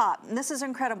 Look at the pop. This is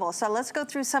incredible. So let's go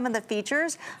through some of the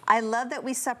features. I love that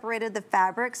we separated the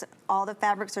fabrics. All the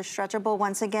fabrics are stretchable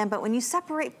once again, but when you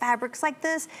separate fabrics like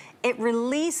this, it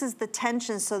releases the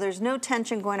tension so there's no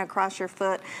tension going across your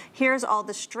foot. Here's all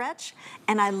the stretch,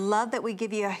 and I love that we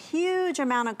give you a huge huge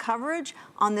amount of coverage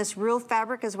on this real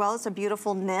fabric as well. It's a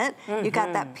beautiful knit. You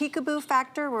got that peekaboo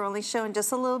factor. We're only showing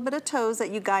just a little bit of toes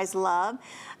that you guys love.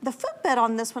 The footbed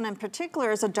on this one in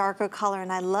particular is a darker color,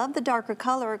 and I love the darker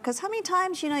color because how many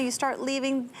times, you know, you start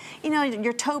leaving, you know,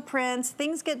 your toe prints,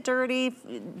 things get dirty,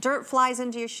 dirt flies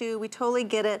into your shoe. We totally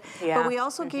get it. But we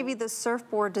also give you the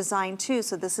surfboard design too,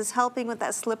 so this is helping with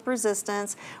that slip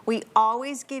resistance. We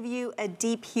always give you a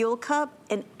deep heel cup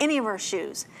in any of our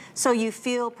shoes. So you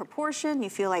feel proportion, you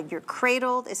feel like you're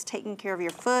cradled, it's taking care of your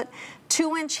foot.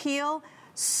 2-inch heel.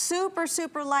 Super,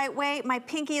 super lightweight. My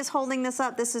pinky is holding this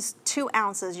up. This is 2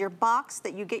 ounces. Your box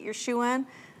that you get your shoe in,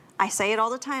 I say it all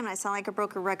the time, and I sound like a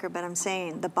broken record, but I'm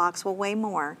saying the box will weigh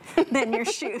more than your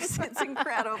shoes. It's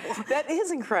incredible. That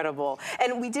is incredible.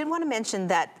 And we did want to mention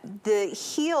that the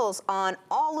heels on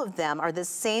all of them are the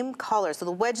same color. So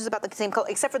the wedge is about the same color,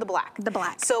 except for the black. The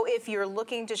black. So if you're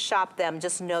looking to shop them,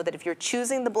 just know that if you're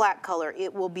choosing the black color,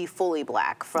 it will be fully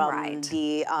black from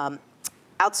the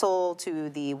outsole to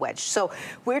the wedge. So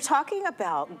we're talking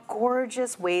about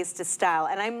gorgeous ways to style,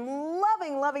 and I'm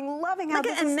loving how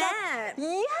this is Annette.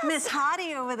 Yes. Miss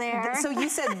Hottie over there. So you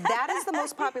said that is the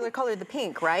most popular color, the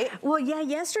pink, right? Well, yeah,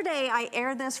 yesterday I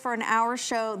aired this for an hour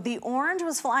show. The orange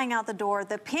was flying out the door,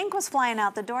 the pink was flying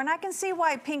out the door, and I can see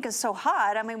why pink is so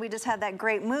hot. I mean, we just had that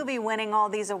great movie winning all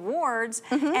these awards,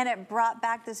 and it brought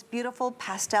back this beautiful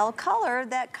pastel color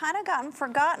that kind of gotten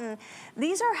forgotten.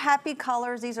 These are happy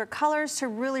colors. These are colors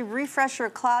to really refresh your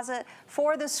closet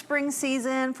for the spring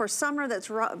season, for summer that's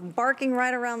barking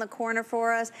right around the corner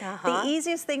for us. The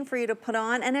easiest thing for you to put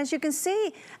on, and as you can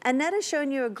see, Annette is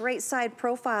showing you a great side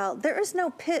profile. There is no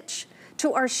pitch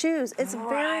to our shoes. It's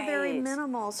very, very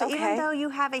minimal. So even though you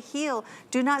have a heel,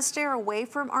 do not stare away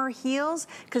from our heels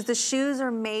because the shoes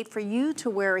are made for you to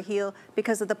wear a heel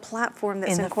because of the platform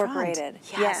that's incorporated.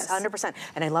 Yes, 100%.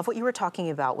 And I love what you were talking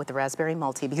about with the raspberry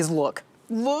multi because look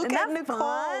at Nicole.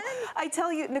 Fun? I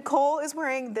tell you, Nicole is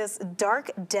wearing this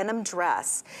dark denim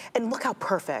dress, and look how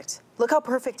perfect. Look how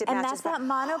perfect it matches. And that's that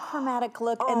monochromatic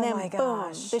look, and then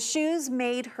boom, the shoes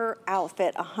made her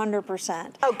outfit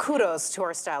 100%. Oh, kudos to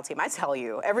our style team. I tell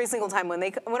you, every single time when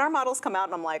our models come out,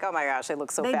 and I'm like, oh my gosh, they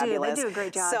look so fabulous. They do a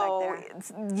great job back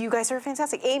there. You guys are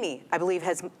fantastic. Amy, I believe,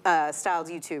 has styled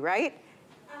you too, right?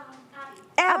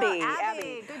 Abby.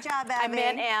 Good job, Abby. I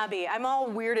meant Abby. I'm all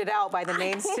weirded out by the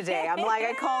names today. I'm like,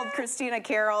 I called Christina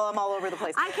Carol. I'm all over the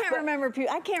place. I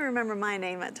can't remember my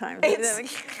name at times.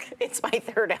 It's my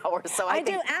third hour, so I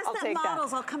think ask I'll take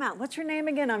models. I'll come out. What's your name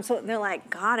again? They're like,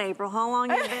 God, April, how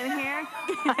long have you been here?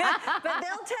 But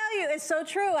they'll tell you. It's so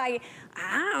true. I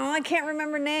don't know. I can't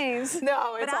remember names.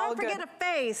 No, it's all good. But don't forget a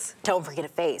face. Don't forget a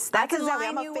face. That's exactly.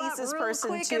 I'm a faces person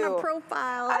quick too. In a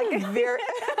profile. I'm very.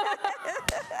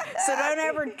 So don't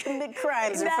ever commit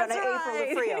crimes in front of April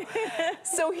the Frio.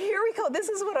 So here we go. This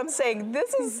is what I'm saying.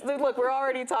 This is, look, we're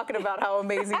already talking about how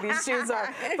amazing these shoes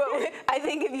are. But I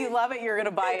think if you love it, you're going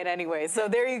to buy it anyway. So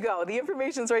there you go. The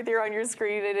information's right there on your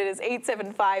screen. And it is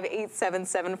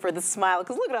 875-877 for the smile.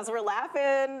 Because look at us. We're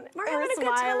laughing. We're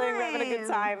smiling. We're having a good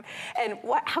time. And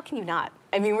how can you not?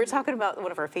 I mean, we're talking about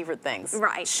one of our favorite things.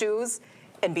 Right. Shoes.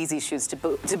 And Bzees shoes to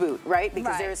boot, right?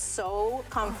 Because they're so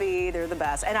comfy, they're the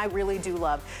best. And I really do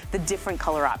love the different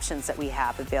color options that we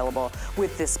have available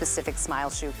with this specific smile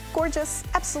shoe. Gorgeous,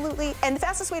 absolutely. And the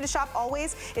fastest way to shop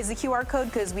always is the QR code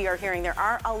because we are hearing there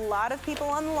are a lot of people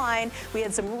on the line. We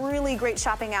had some really great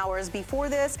shopping hours before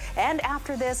this and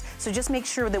after this. So just make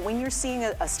sure that when you're seeing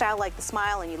a style like the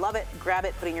smile and you love it, grab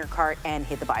it, put it in your cart, and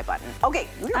hit the buy button. Okay,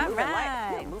 we're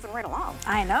moving right along.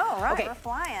 I know, right? Okay. We're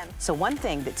flying. So one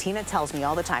thing that Tina tells me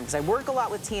all the time, because I work a lot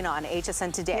with Tina on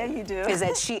HSN Today, yeah, you do. is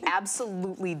that she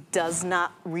absolutely does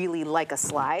not really like a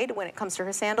slide when it comes to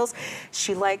her sandals.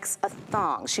 She likes a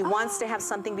thong. She wants to have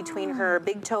something between her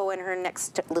big toe and her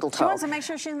next little toe. She wants to make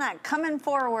sure she's not coming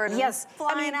forward and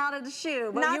flying out of the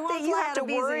shoe. But not that you have to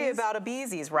worry about a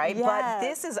Bzees, right? Yes. But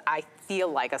this is, I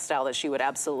feel like, a style that she would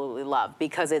absolutely love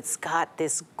because it's got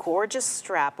this gorgeous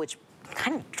strap, which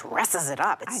kind of dresses it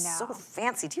up. It's so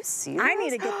fancy. Do you see this? I need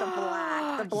to get the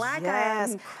black. The black,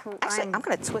 yes. Actually, I'm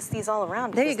going to twist these all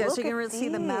around. There you go, so you can really see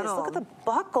the metal. Look at the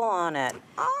buckle on it.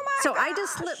 Oh my gosh. So I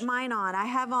just slipped mine on. I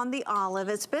have on the olive.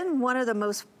 It's been one of the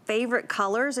most favorite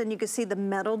colors, and you can see the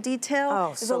metal detail.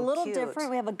 Oh, it's a little different.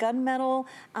 We have a gunmetal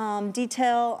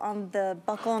detail on the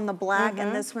buckle on the black,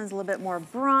 and this one's a little bit more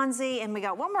bronzy. And we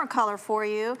got one more color for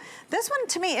you. This one,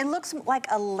 to me, it looks like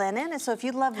a linen. And so if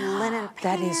you love linen pants,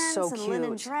 that is so cute.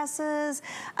 Linen dresses,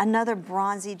 another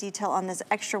bronzy detail on this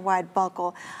extra wide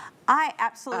buckle. I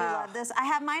absolutely love this. I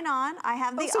have mine on. I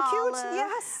have the olive. Cute.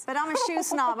 Yes. But I'm a shoe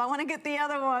snob. I want to get the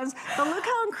other ones. But look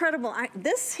how incredible.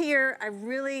 This here, I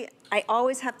really I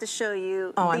always have to show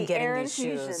you the air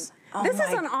infusion. Oh this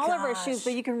is on all gosh. of our shoes,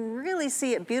 but you can really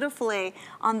see it beautifully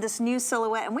on this new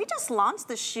silhouette. And we just launched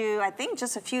the shoe, I think,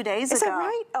 just a few days ago. Is that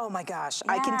right? Oh my gosh.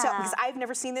 Yeah. I can tell, because I've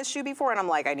never seen this shoe before, and I'm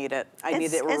like, I need it. I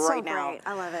need it it's right so now. Great.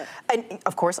 I love it. And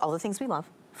of course, all the things we love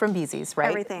from Bzees, right?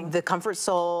 Everything. The comfort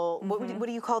sole. What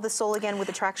do you call the sole again with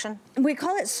the traction? We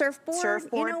call it surfboard.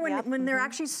 Surfboard, You know, when they're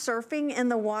actually surfing in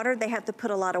the water, they have to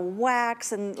put a lot of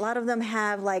wax, and a lot of them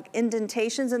have like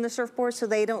indentations in the surfboard so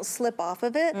they don't slip off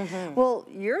of it. Well,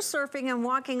 you're surfing and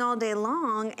walking all day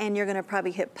long, and you're gonna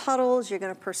probably hit puddles, you're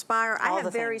gonna perspire. I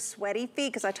have very sweaty feet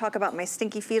because I talk about my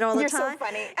stinky feet all the time. You're so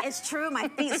funny. It's true, my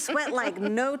feet sweat like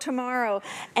no tomorrow.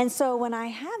 And so when I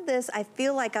have this, I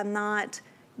feel like I'm not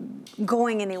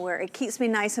going anywhere. It keeps me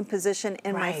nice and positioned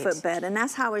in my footbed, and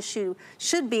that's how a shoe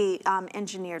should be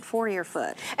engineered for your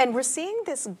foot. And we're seeing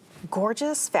this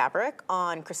gorgeous fabric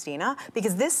on Christina,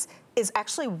 because this is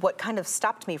actually what kind of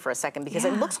stopped me for a second, because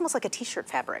it looks almost like a t-shirt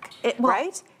fabric,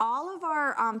 right? All of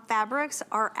our fabrics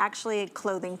are actually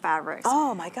clothing fabrics.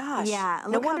 Oh my gosh. Yeah,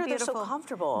 no wonder they're so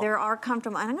comfortable. They are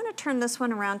comfortable. And I'm gonna turn this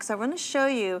one around because I wanna show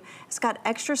you, it's got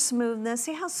extra smoothness.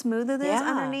 See how smooth it is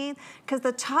underneath? Because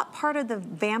the top part of the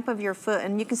vamp of your foot,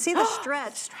 and you can see the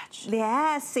stretch.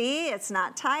 Yeah, see, it's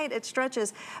not tight, it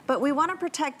stretches. But we wanna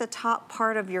protect the top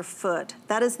part of your foot.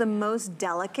 That is the most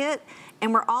delicate.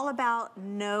 And we're all about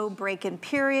no break-in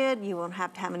period. You won't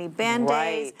have to have any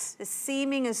band-aids. The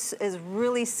seaming is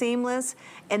really seamless,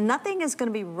 and nothing is gonna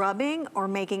be rubbing or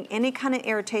making any kind of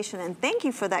irritation. And thank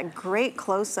you for that great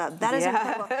close-up. That is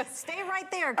incredible. Stay right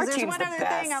there, because there's one other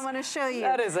thing I wanna show you.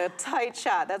 That is a tight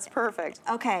shot, that's perfect.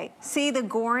 Okay, see the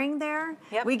goring there?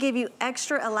 We give you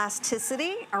extra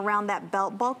elasticity around that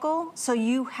belt buckle, so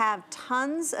you have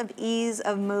tons of ease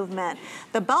of movement.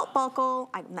 The belt buckle,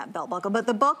 not belt buckle, but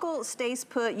the buckle stays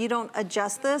put, you don't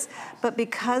adjust this, but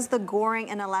because the goring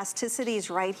and elasticity is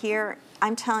right here,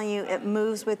 I'm telling you, it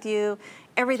moves with you.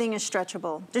 Everything is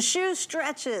stretchable. The shoe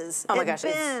stretches, it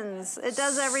bends, it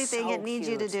does everything it needs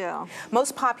you to do.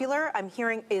 Most popular, I'm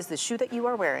hearing, is the shoe that you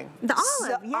are wearing. The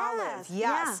olive, olive,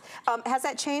 yes. Has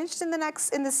that changed in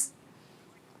this?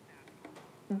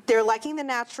 They're liking the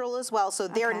natural as well, so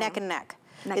they're neck and neck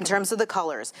in terms of the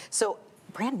colors. So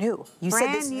brand new. You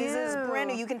said this is brand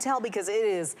new. You can tell because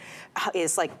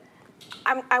it's like,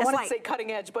 I want to say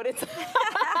cutting edge, but it's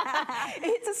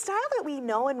it's a style that we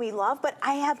know and we love, but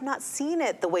I have not seen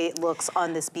it the way it looks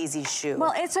on this Bzees shoe.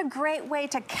 Well, it's a great way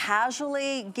to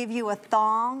casually give you a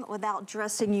thong without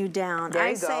dressing you down. There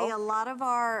you go. I say a lot of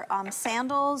our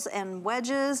sandals and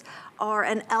wedges are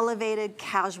an elevated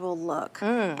casual look.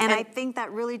 And I think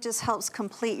that really just helps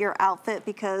complete your outfit,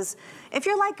 because if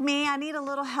you're like me, I need a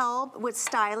little help with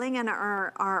styling, and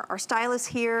our stylist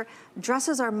here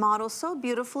dresses our models so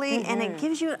beautifully, and it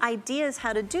gives you ideas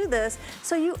how to do this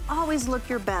so you always look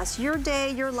your best. Your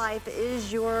day, your life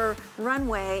is your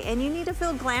runway, and you need to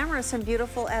feel glamorous and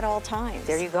beautiful at all times.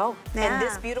 There you go. And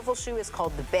this beautiful shoe is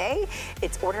called the Bay.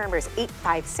 Its order number is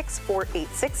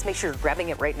 856486. Make sure you're grabbing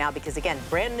it right now, because again,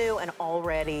 brand new and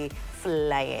already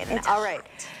flying. All right.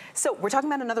 So we're talking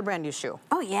about another brand new shoe.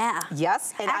 Oh yeah.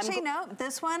 Yes. And actually, no.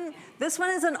 This one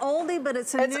is an oldie, but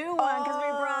it's a new one because we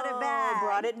brought it back.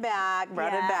 Brought it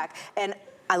back. And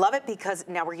I love it because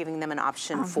now we're giving them an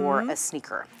option for a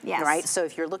sneaker. Yes. Right? So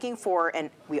if you're looking for, and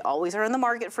we always are in the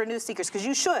market for new sneakers, because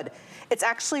you should. It's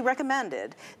actually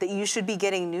recommended that you should be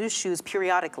getting new shoes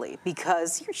periodically,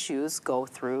 because your shoes go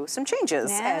through some changes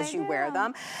as you wear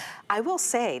them. I will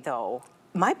say though,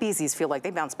 my Bzees feel like they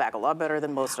bounce back a lot better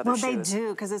than most other shoes. Well, they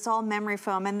do, because it's all memory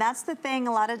foam. And that's the thing,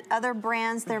 a lot of other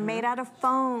brands, they're made out of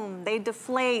foam. They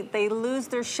deflate, they lose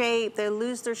their shape, they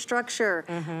lose their structure.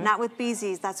 Not with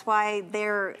Bzees. That's why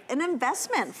they're an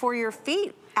investment for your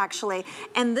feet, actually.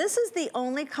 And this is the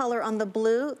only color on the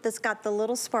blue that's got the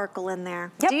little sparkle in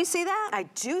there. Do you see that? I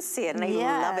do see it, and I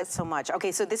love it so much.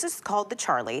 Okay, so this is called the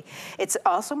Charlie. It's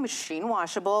also machine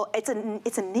washable. It's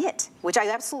a knit, which I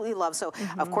absolutely love. So,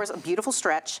 of course, a beautiful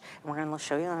stretch. We're going to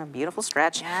show you a beautiful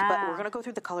stretch, but we're going to go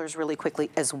through the colors really quickly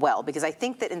as well, because I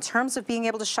think that in terms of being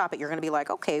able to shop it, you're going to be like,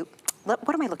 okay,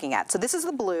 what am I looking at? So this is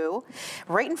the blue.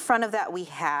 Right in front of that, we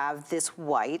have this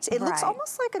white. It looks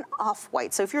almost like an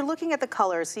off-white. So if you're looking at the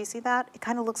colors, so you see that? It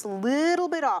kind of looks a little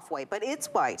bit off-white, but it's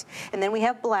white. And then we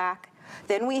have black.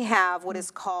 Then we have what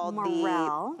is called the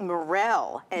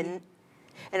Morel. And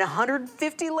And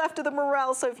 150 left of the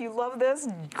Morel, so if you love this,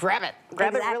 grab it.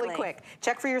 Grab it really quick.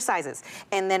 Check for your sizes.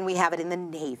 And then we have it in the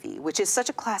navy, which is such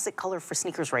a classic color for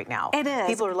sneakers right now. It is.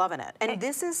 People are loving it. And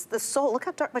this is the sole. Look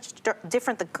how much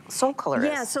different the sole color is.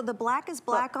 Yeah, so the black is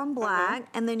black on black,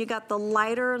 and then you got the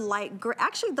lighter light gray.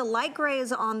 Actually, the light gray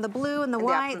is on the blue and the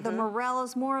white. The Morel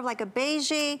is more of like a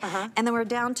beigey, and then we're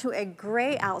down to a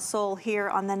gray outsole here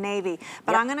on the navy.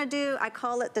 But I'm gonna do, I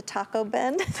call it the taco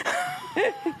bend.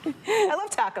 I love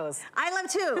tacos. I love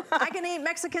too. I can eat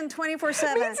Mexican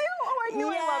 24/7. Me too. Oh, I knew I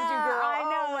loved you, girl. I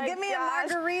know. Oh, give me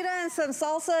gosh. a margarita and some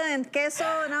salsa and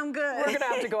queso, and I'm good. We're gonna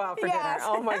have to go out for dinner.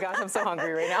 Oh my gosh, I'm so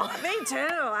hungry right now. Me too.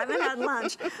 I haven't had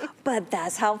lunch. But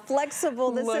that's how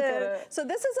flexible this is. So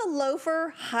this is a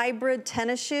loafer hybrid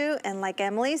tennis shoe, and like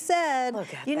Emily said,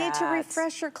 you need to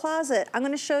refresh your closet. I'm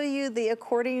gonna show you the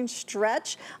accordion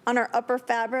stretch on our upper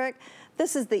fabric.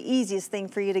 This is the easiest thing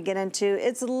for you to get into.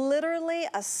 It's literally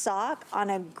a sock on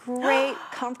a great,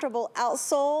 comfortable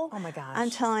outsole. Oh my gosh.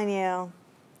 I'm telling you.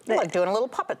 You're like doing a little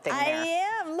puppet thing there.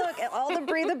 I am. Look at all the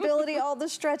breathability, all the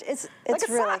stretch. It's like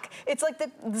a really sock. It's like the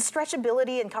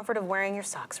stretchability and comfort of wearing your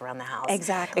socks around the house.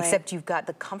 Exactly. Except you've got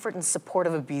the comfort and support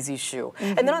of a Bzees shoe.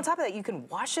 And then on top of that, you can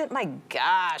wash it. My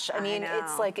gosh. I mean,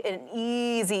 it's like an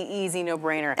easy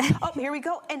no-brainer. Oh, here we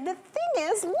go. And the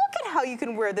thing is, look at how you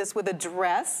can wear this with a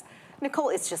dress. Nicole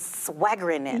is just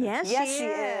swaggering in. Yes, she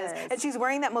is. And she's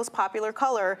wearing that most popular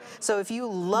color. So if you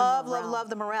love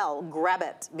the Morel, grab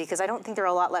it, because I don't think there are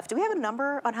a lot left. Do we have a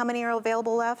number on how many are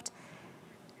available left?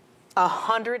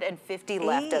 150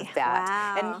 left of that.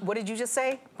 Wow. And what did you just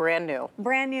say? Brand new.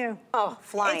 Brand new. Oh,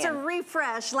 flying. It's a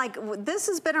refresh. Like, this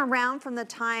has been around from the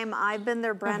time I've been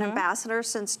their brand ambassador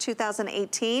since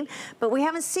 2018, but we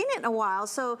haven't seen it in a while.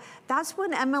 So that's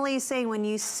when Emily is saying, when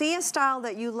you see a style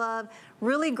that you love,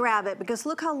 really grab it, because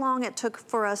look how long it took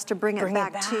for us to bring it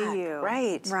back to you.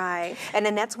 Right. Right. And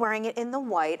Annette's wearing it in the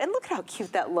white, and look at how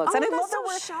cute that looks. Oh, and I that's love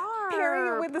that we're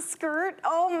pairing it with the skirt.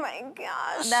 Oh my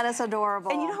gosh. That is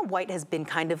adorable. And you know how white has been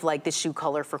kind of like the shoe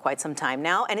color for quite some time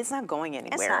now, and it's not going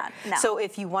anywhere. It's not, no. So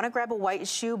if you want to grab a white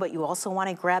shoe, but you also want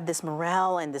to grab this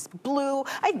Morel and this blue,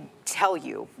 I tell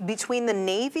you, between the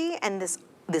navy and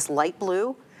this light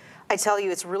blue, I tell you,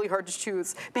 it's really hard to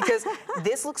choose, because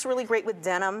this looks really great with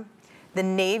denim. The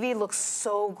navy looks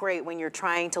so great when you're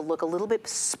trying to look a little bit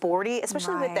sporty,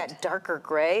 especially with that darker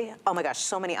gray. Oh my gosh,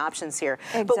 so many options here.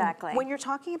 Exactly. But when you're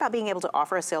talking about being able to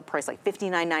offer a sale price like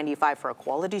 $59.95 for a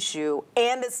quality shoe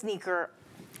and a sneaker,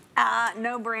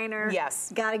 no brainer.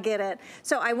 Yes. Gotta get it.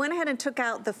 So I went ahead and took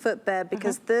out the footbed,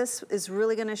 because this is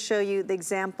really gonna show you the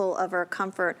example of our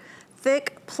comfort.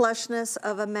 Thick plushness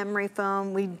of a memory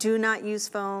foam. We do not use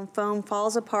foam. Foam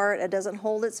falls apart. It doesn't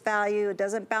hold its value. It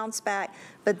doesn't bounce back,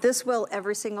 but this will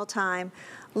every single time.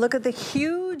 Look at the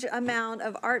huge amount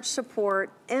of arch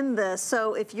support in this.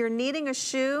 So if you're needing a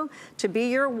shoe to be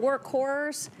your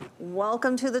workhorse,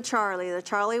 welcome to the Charlie. The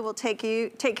Charlie will take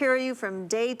care of you from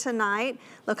day to night.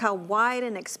 Look how wide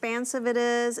and expansive it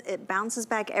is. It bounces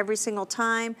back every single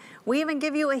time. We even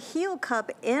give you a heel cup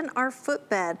in our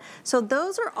footbed. So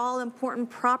those are all important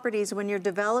properties when you're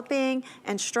developing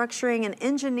and structuring and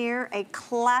engineer a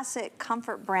classic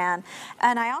comfort brand.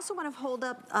 And I also want to hold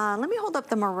up, let me hold up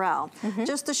the Morel,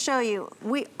 just to show you.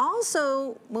 We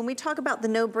also, when we talk about the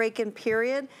no break-in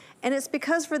period, and it's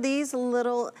because for these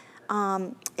little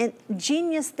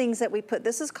ingenious things that we put,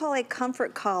 this is called a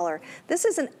comfort collar. This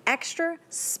is an extra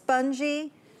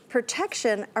spongy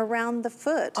protection around the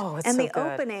foot and the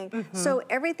opening. So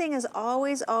everything is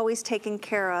always, always taken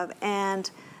care of. And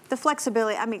the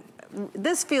flexibility, I mean,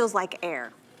 this feels like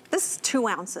air. This is 2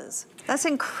 ounces. That's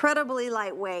incredibly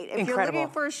lightweight. If you're looking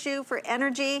for a shoe for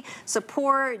energy,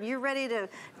 support, you're ready to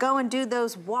go and do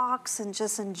those walks and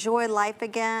just enjoy life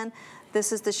again,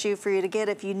 this is the shoe for you to get.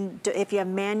 If you have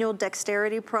manual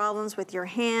dexterity problems with your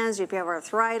hands, if you have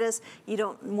arthritis, you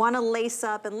don't want to lace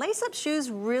up. And lace up shoes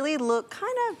really look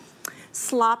kind of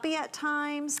sloppy at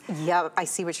times. Yeah, I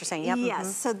see what you're saying. Yep.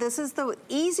 Yes, so this is the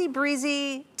easy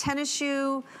breezy tennis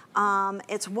shoe.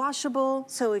 It's washable,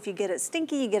 so if you get it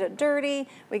stinky, you get it dirty.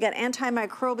 We got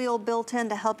antimicrobial built in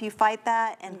to help you fight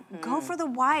that. And go for the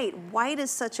white. White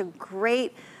is such a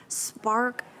great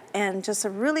spark and just a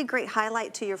really great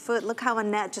highlight to your foot. Look how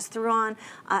Annette just threw on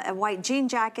a white jean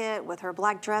jacket with her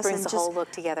black dress. Brings and the whole look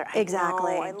together.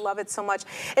 Exactly. I love it so much.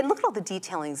 And look at all the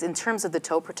detailings in terms of the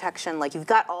toe protection. Like, you've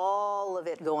got all of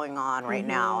it going on right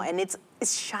now. And it's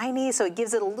shiny, so it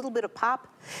gives it a little bit of pop.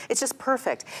 It's just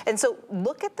perfect. And so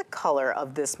look at the color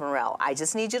of this Morel. I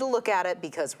just need you to look at it,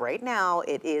 because right now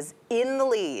it is in the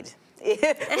lead.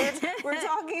 We're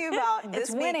talking about this.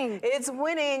 It's winning. It's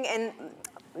winning, and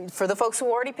for the folks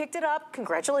who already picked it up,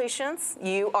 congratulations.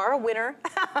 You are a winner.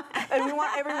 And we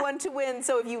want everyone to win.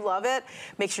 So if you love it,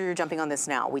 make sure you're jumping on this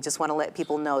now. We just want to let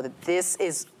people know that this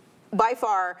is by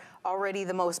far already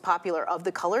the most popular of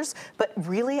the colors, but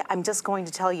really, I'm just going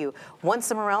to tell you, once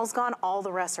the morel's gone, all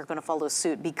the rest are going to follow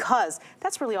suit, because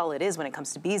that's really all it is when it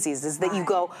comes to Bzees, is that you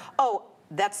go, oh,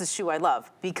 that's the shoe I love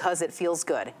because it feels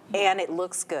good and it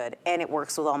looks good and it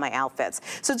works with all my outfits.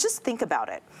 So just think about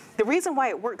it. The reason why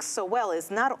it works so well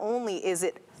is not only is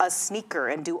it a sneaker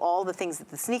and do all the things that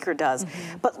the sneaker does,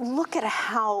 but look at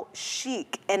how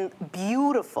chic and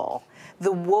beautiful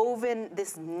the woven,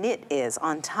 this knit is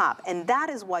on top. And that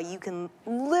is why you can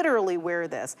literally wear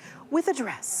this with a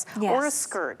dress or a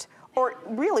skirt, or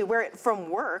really wear it from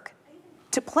work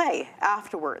to play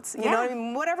afterwards. You know what I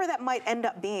mean? Whatever that might end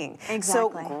up being. So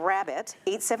grab it.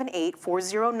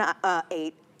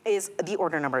 878-408 is the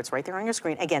order number. It's right there on your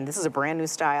screen. Again, this is a brand new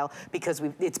style because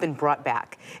it's been brought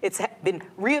back. It's been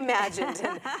reimagined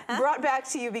and brought back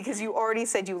to you because you already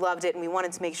said you loved it, and we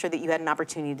wanted to make sure that you had an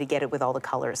opportunity to get it with all the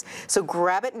colors. So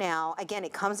grab it now. Again,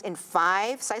 it comes in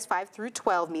size 5 through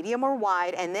 12, medium or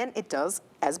wide, and then it does,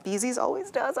 as Bzees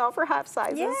always does, offer half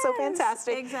sizes. So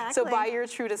fantastic. Exactly. So buy your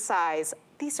true to size.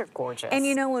 These are gorgeous. And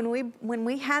you know, when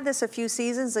we had this a few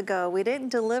seasons ago, we didn't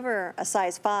deliver a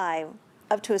size 5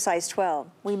 up to a size 12.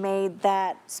 We made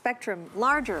that spectrum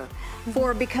larger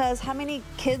because how many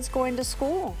kids going to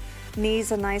school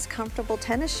needs a nice comfortable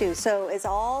tennis shoe? So it's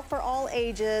all for all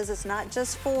ages. It's not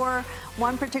just for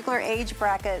one particular age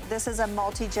bracket. This is a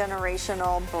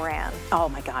multi-generational brand. Oh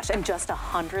my gosh, and just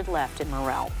 100 left in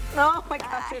Morel. Oh my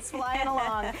gosh, it's flying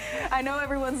along. I know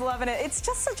everyone's loving it. It's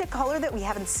just such a color that we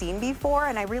haven't seen before,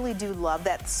 and I really do love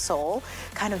that sole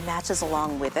kind of matches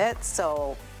along with it.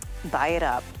 So buy it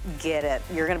up, get it.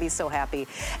 You're gonna be so happy.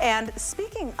 And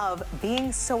speaking of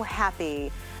being so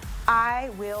happy, I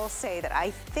will say that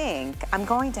I think I'm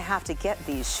going to have to get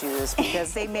these shoes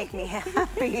because they make me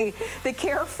happy. The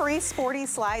Carefree Sporty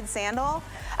Slide Sandal,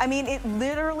 I mean, it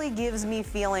literally gives me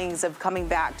feelings of coming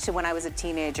back to when I was a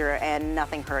teenager and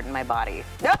nothing hurt in my body.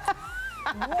 Because,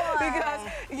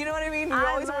 you know what I mean? You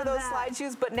always wear those slide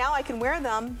shoes, but now I can wear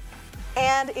them.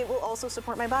 And it will also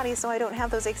support my body so I don't have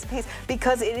those aches and pains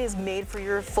because it is made for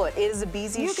your foot. It is a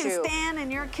Bzees shoe. You can stand in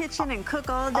your kitchen and cook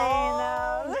all day.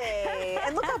 All day.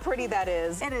 And look how pretty that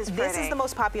is. It is pretty. This is the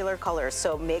most popular color,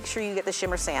 so make sure you get the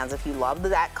Shimmer Sands. If you love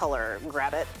that color,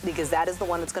 grab it because that is the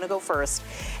one that's going to go first.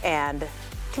 And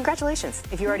congratulations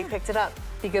if you already picked it up,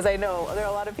 because I know there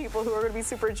are a lot of people who are going to be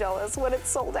super jealous when it's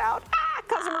sold out.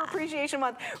 Customer Appreciation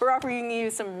Month, we're offering you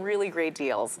some really great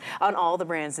deals on all the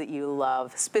brands that you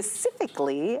love,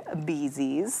 specifically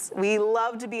Bzees. We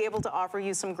love to be able to offer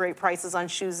you some great prices on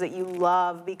shoes that you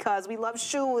love because we love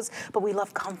shoes, but we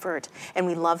love comfort and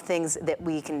we love things that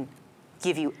we can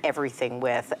give you everything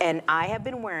with. And I have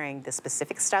been wearing this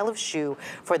specific style of shoe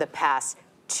for the past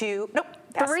 3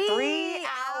 hours.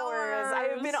 I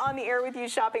have been on the air with you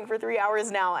shopping for 3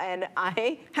 hours now, and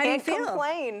I can't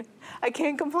complain. I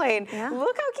can't complain.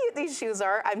 Look how cute these shoes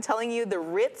are. I'm telling you, the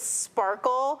Ritz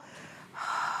Sparkle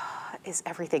is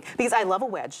everything. Because I love a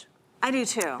wedge. I do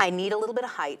too. I need a little bit of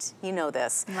height. You know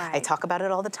this. Right. I talk about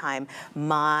it all the time.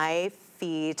 My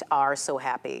feet are so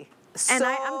happy. And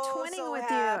I'm twinning with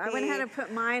you. I went ahead and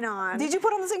put mine on. Did you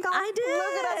put on the same color? I did.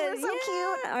 Look at us, we're so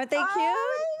cute. Aren't they cute? Oh my gosh.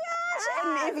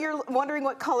 And if you're wondering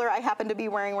what color I happen to be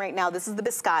wearing right now, this is the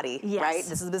Biscotti, right?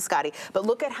 This is the Biscotti. But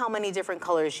look at how many different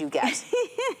colors you get.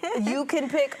 You can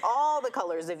pick all the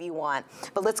colors if you want.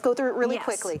 But let's go through it really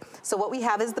quickly. So what we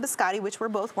have is the Biscotti, which we're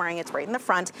both wearing. It's right in the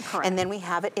front. Correct. And then we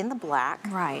have it in the black.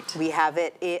 Right. We have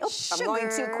it in, I'm going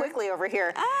too quickly over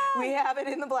here. We have it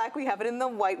in the black. We have it in the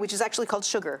white, which is actually called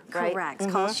sugar, right? Correct.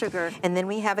 It's called sugar. And then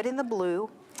we have it in the blue.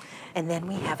 And then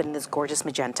we have it in this gorgeous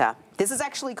magenta. This is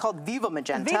actually called Viva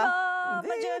Magenta. Viva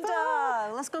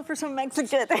Magenta! Let's go for some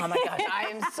Mexican. Oh my gosh, I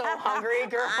am so hungry,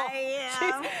 girl. I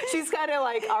am. She's kind of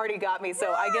like already got me,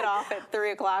 so I get off at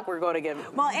 3 o'clock. We're going to get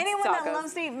Well, anyone tacos. that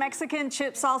loves to eat Mexican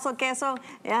chip, salsa, queso,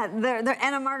 they're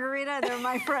and a margarita, they're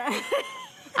my friend.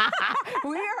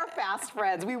 We are fast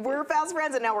friends. We were fast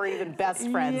friends, and now we're even best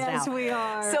friends now. Yes, we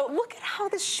are. So look at how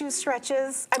this shoe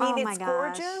stretches. I mean, it's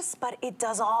gorgeous, but it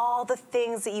does all the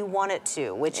things that you want it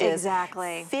to, which is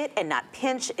fit and not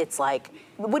pinch. It's like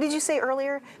what did you say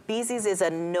earlier? Bzees is a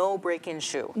no break-in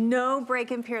shoe. No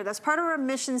break-in period. That's part of our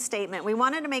mission statement. We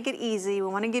wanted to make it easy. We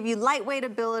want to give you lightweight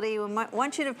ability. We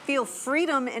want you to feel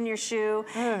freedom in your shoe.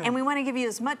 And we want to give you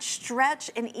as much stretch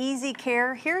and easy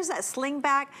care. Here's that sling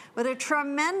back with a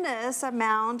tremendous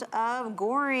amount of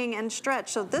goring and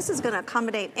stretch. So this is going to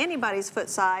accommodate anybody's foot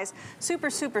size. Super,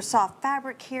 super soft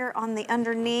fabric here on the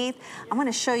underneath. I'm going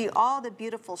to show you all the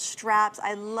beautiful straps.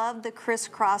 I love the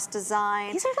crisscross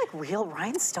design. These are like real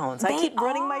rhinestones. I keep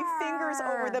running my fingers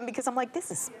over them because I'm like,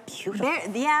 this is beautiful.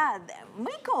 Yeah,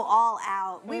 we go all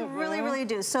out. We really, really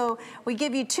do. So we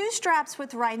give you 2 straps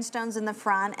with rhinestones in the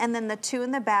front, and then the 2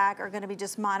 in the back are going to be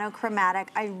just monochromatic.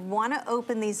 I want to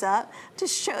open these up to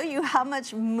show you how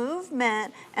much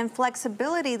movement and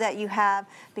flexibility that you have,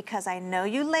 because I know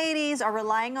you ladies are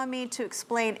relying on me to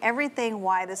explain everything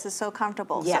why this is so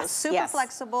comfortable. Yes, so super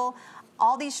flexible.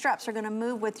 All these straps are going to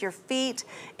move with your feet.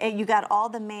 And you got all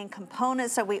the main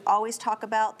components that we always talk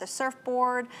about: the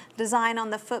surfboard design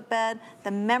on the footbed, the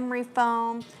memory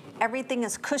foam. Everything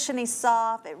is cushiony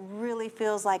soft. It really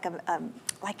feels like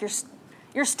like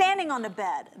you're standing on the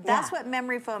bed. That's what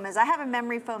memory foam is. I have a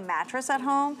memory foam mattress at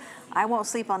home. I won't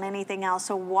sleep on anything else.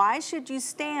 So why should you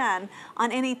stand on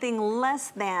anything less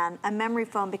than a memory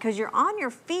foam? Because you're on your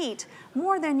feet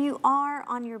more than you are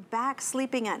on your back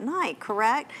sleeping at night,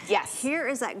 correct? Yes. Here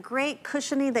is that great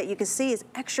cushiony that you can see is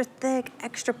extra thick,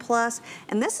 extra plus.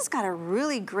 And this has got a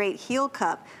really great heel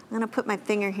cup. I'm gonna put my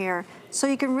finger here so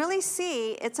you can really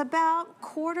see it's about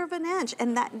 1/4 of an inch,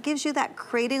 and that gives you that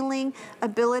cradling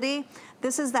ability.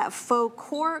 This is that faux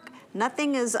cork.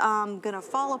 Nothing is gonna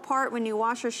fall apart when you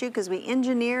wash your shoe because we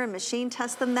engineer and machine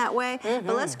test them that way.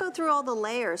 But let's go through all the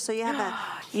layers. So you have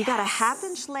you got a 1/2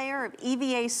 inch layer of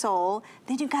EVA sole.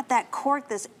 Then you got that cork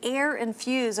that's air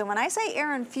infused. And when I say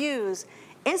air infused,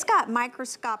 it's got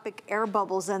microscopic air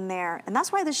bubbles in there, and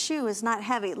that's why the shoe is not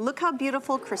heavy. Look how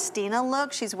beautiful Christina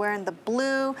looks. She's wearing the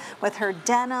blue with her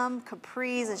denim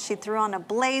capris, and she threw on a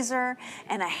blazer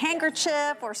and a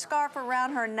handkerchief or scarf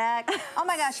around her neck. Oh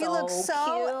my gosh, she looks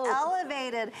so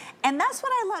elevated. And that's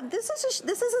what I love. This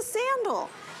is a sandal.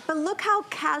 But look how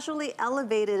casually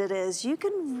elevated it is. You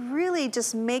can really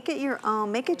just make it your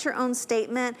own, make it your own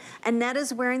statement. Annette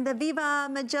is wearing the Viva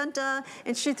Magenta,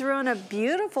 and she threw on a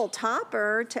beautiful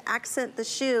topper to accent the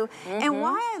shoe. And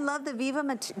why I love the Viva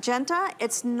Magenta,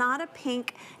 it's not a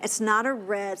pink, it's not a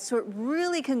red, so it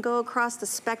really can go across the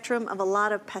spectrum of a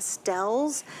lot of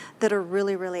pastels that are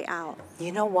really, really out.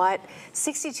 You know what?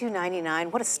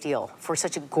 $62.99, what a steal for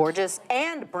such a gorgeous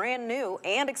and brand new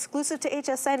and exclusive to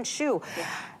HSN shoe.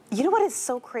 You know what is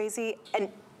so crazy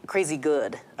and crazy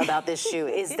good about this shoe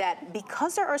is that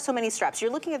because there are so many straps,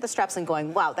 you're looking at the straps and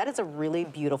going, wow, that is a really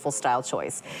beautiful style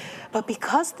choice. But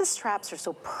because the straps are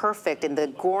so perfect in the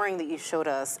goring that you showed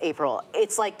us, April,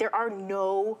 it's like there are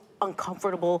no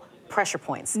uncomfortable pressure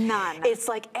points. None. It's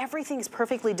like everything's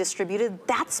perfectly distributed.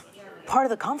 That's part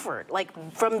of the comfort, like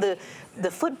from the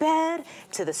footbed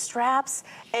to the straps,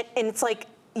 and it's like,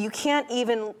 you can't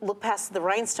even look past the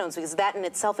rhinestones because that in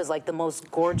itself is like the most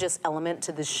gorgeous element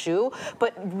to the shoe.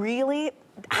 But really,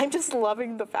 I'm just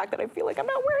loving the fact that I feel like I'm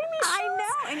not wearing these shoes. I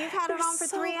know, and you've had it on for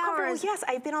 3 hours. Yes,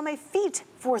 I've been on my feet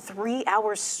for 3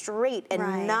 hours straight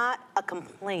and not a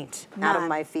complaint out of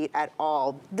my feet at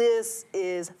all. This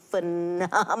is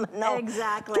phenomenal.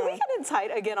 Exactly. Can we get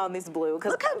inside again on this blue?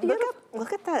 Look how beautiful.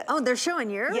 Look at that. Oh, they're showing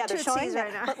your they're showing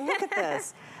right now. But look at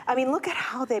this. I mean, look at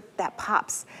how that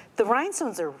pops. The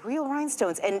rhinestones are real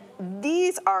rhinestones, and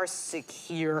these are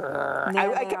secure.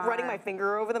 I kept running my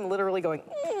finger over them, literally going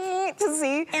to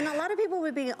see. And a lot of people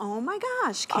would be, oh my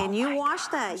gosh, can you wash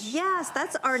that? Yes,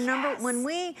 that's our number.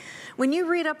 When you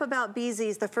read up about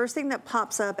Bzees, the first thing that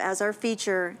pops up as our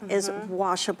feature is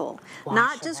washable.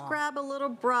 Not just grab a little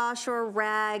brush or a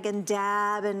rag and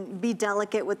dab and be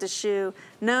delicate with the shoe.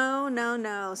 No, no,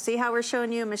 no. See how we're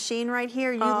showing you a machine right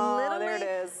here? You literally there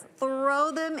it is.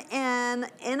 Throw them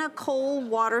in a cold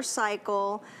water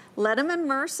cycle. Let them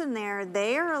immerse in there.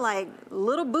 They are like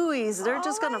little buoys. They're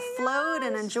just gonna float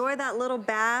and enjoy that little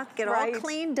bath, get all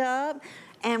cleaned up.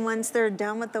 And once they're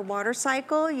done with the water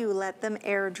cycle, you let them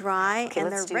air dry,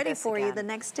 and they're ready for you the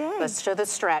next day. Let's show the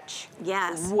stretch.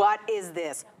 Yes. What is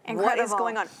this? Incredible. What is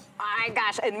going on? My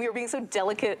gosh, and we were being so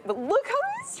delicate, but look how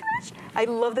they stretch. I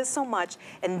love this so much,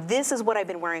 and this is what I've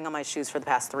been wearing on my shoes for the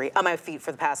past on my feet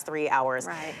for the past 3 hours.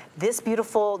 Right. This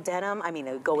beautiful denim, I mean,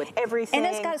 it would go with everything.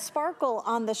 And it's got a sparkle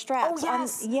on the straps. Oh,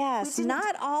 yes. Yes,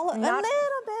 not all, a little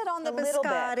bit on on the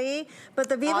biscotti, but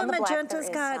the Viva Magenta's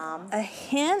got a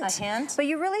hint. But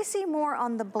you really see more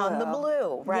on the blue. On the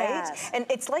blue, right? Yes. And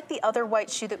it's like the other white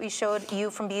shoe that we showed you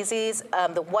from Bzees.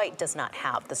 The white does not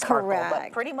have the sparkle,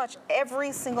 but pretty much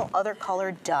every single other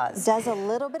color does. Does a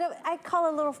little bit of, I call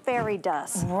it a little fairy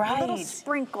dust. Right. A little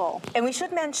sprinkle. And we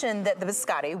should mention that the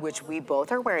biscotti, which we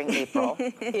both are wearing, April,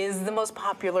 is the most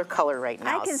popular color right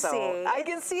now. I can see. I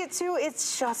can see it too.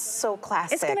 It's just so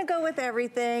classic. It's gonna go with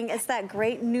everything. It's that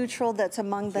great neutral that's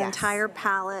among the entire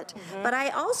palette. But I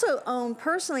also own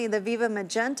personally the Viva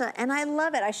Magenta, and I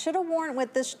love it. I should have worn it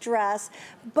with this dress,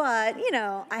 but you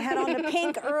know, I had on the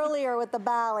pink earlier with the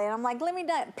ballet, and I'm like, let me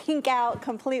not pink out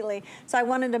completely. So I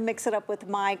wanted to mix it up with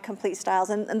my complete styles.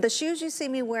 And the shoes you see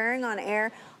me wearing on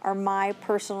air are my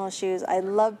personal shoes. I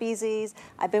love Bzees.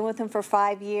 I've been with them for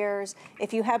 5 years.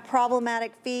 If you have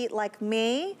problematic feet like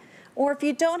me, or if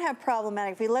you don't have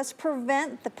problematic feet, let's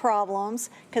prevent the problems,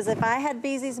 because if I had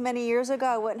Bzees many years ago,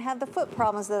 I wouldn't have the foot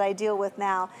problems that I deal with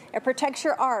now. It protects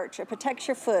your arch, it protects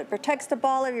your foot, protects the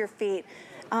ball of your feet.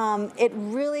 It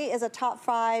really is a top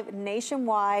 5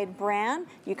 nationwide brand.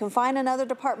 You can find in other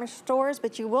department stores,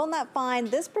 but you will not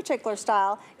find this particular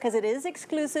style because it is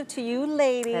exclusive to you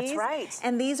ladies. That's right.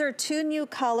 And these are 2 new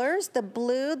colors. The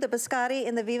blue, the biscotti,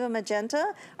 and the Viva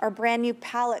Magenta are brand new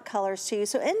palette colors to you.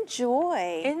 So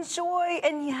enjoy. Enjoy.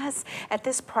 And yes, at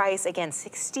this price, again,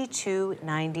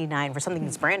 $62.99 for something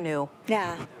that's brand new.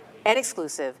 Yeah. And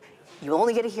exclusive. You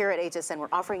only get it here at HSN. We're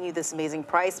offering you this amazing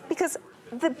price because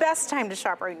the best time to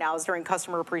shop right now is during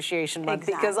Customer Appreciation Month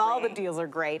because all the deals are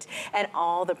great and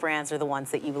all the brands are the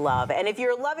ones that you love. And if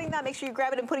you're loving that, make sure you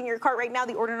grab it and put it in your cart right now.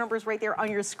 The order number is right there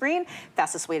on your screen.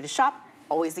 Fastest way to shop.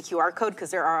 Always the QR code because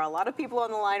there are a lot of people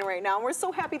on the line right now. And we're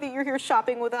so happy that you're here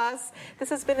shopping with us. This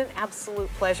has been an absolute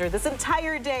pleasure. This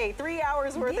entire day, 3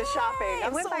 hours worth of shopping.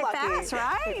 I'm went so by lucky. fast,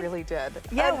 right? It really did.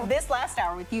 Yeah. And this last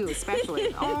hour with you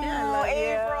especially. Oh, I love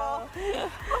April.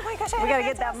 Oh my gosh, we gotta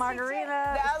get that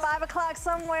margarita. It's 5 o'clock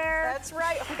somewhere. That's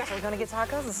right. Oh my gosh, are we gonna get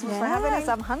tacos? This is what's Yes, happening.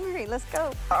 I'm hungry. Let's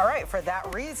go. All right, for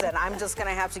that reason, I'm just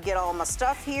gonna have to get all my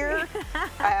stuff here.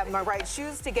 I have my right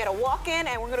shoes to get a walk in,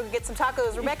 and we're gonna get some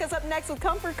tacos. Rebecca's up next with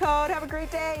Comfort Code. Have a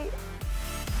great day.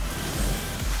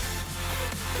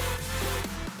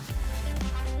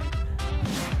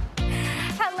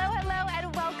 Hello, hello,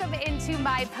 and welcome into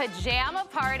my pajama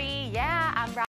party. Yeah, I'm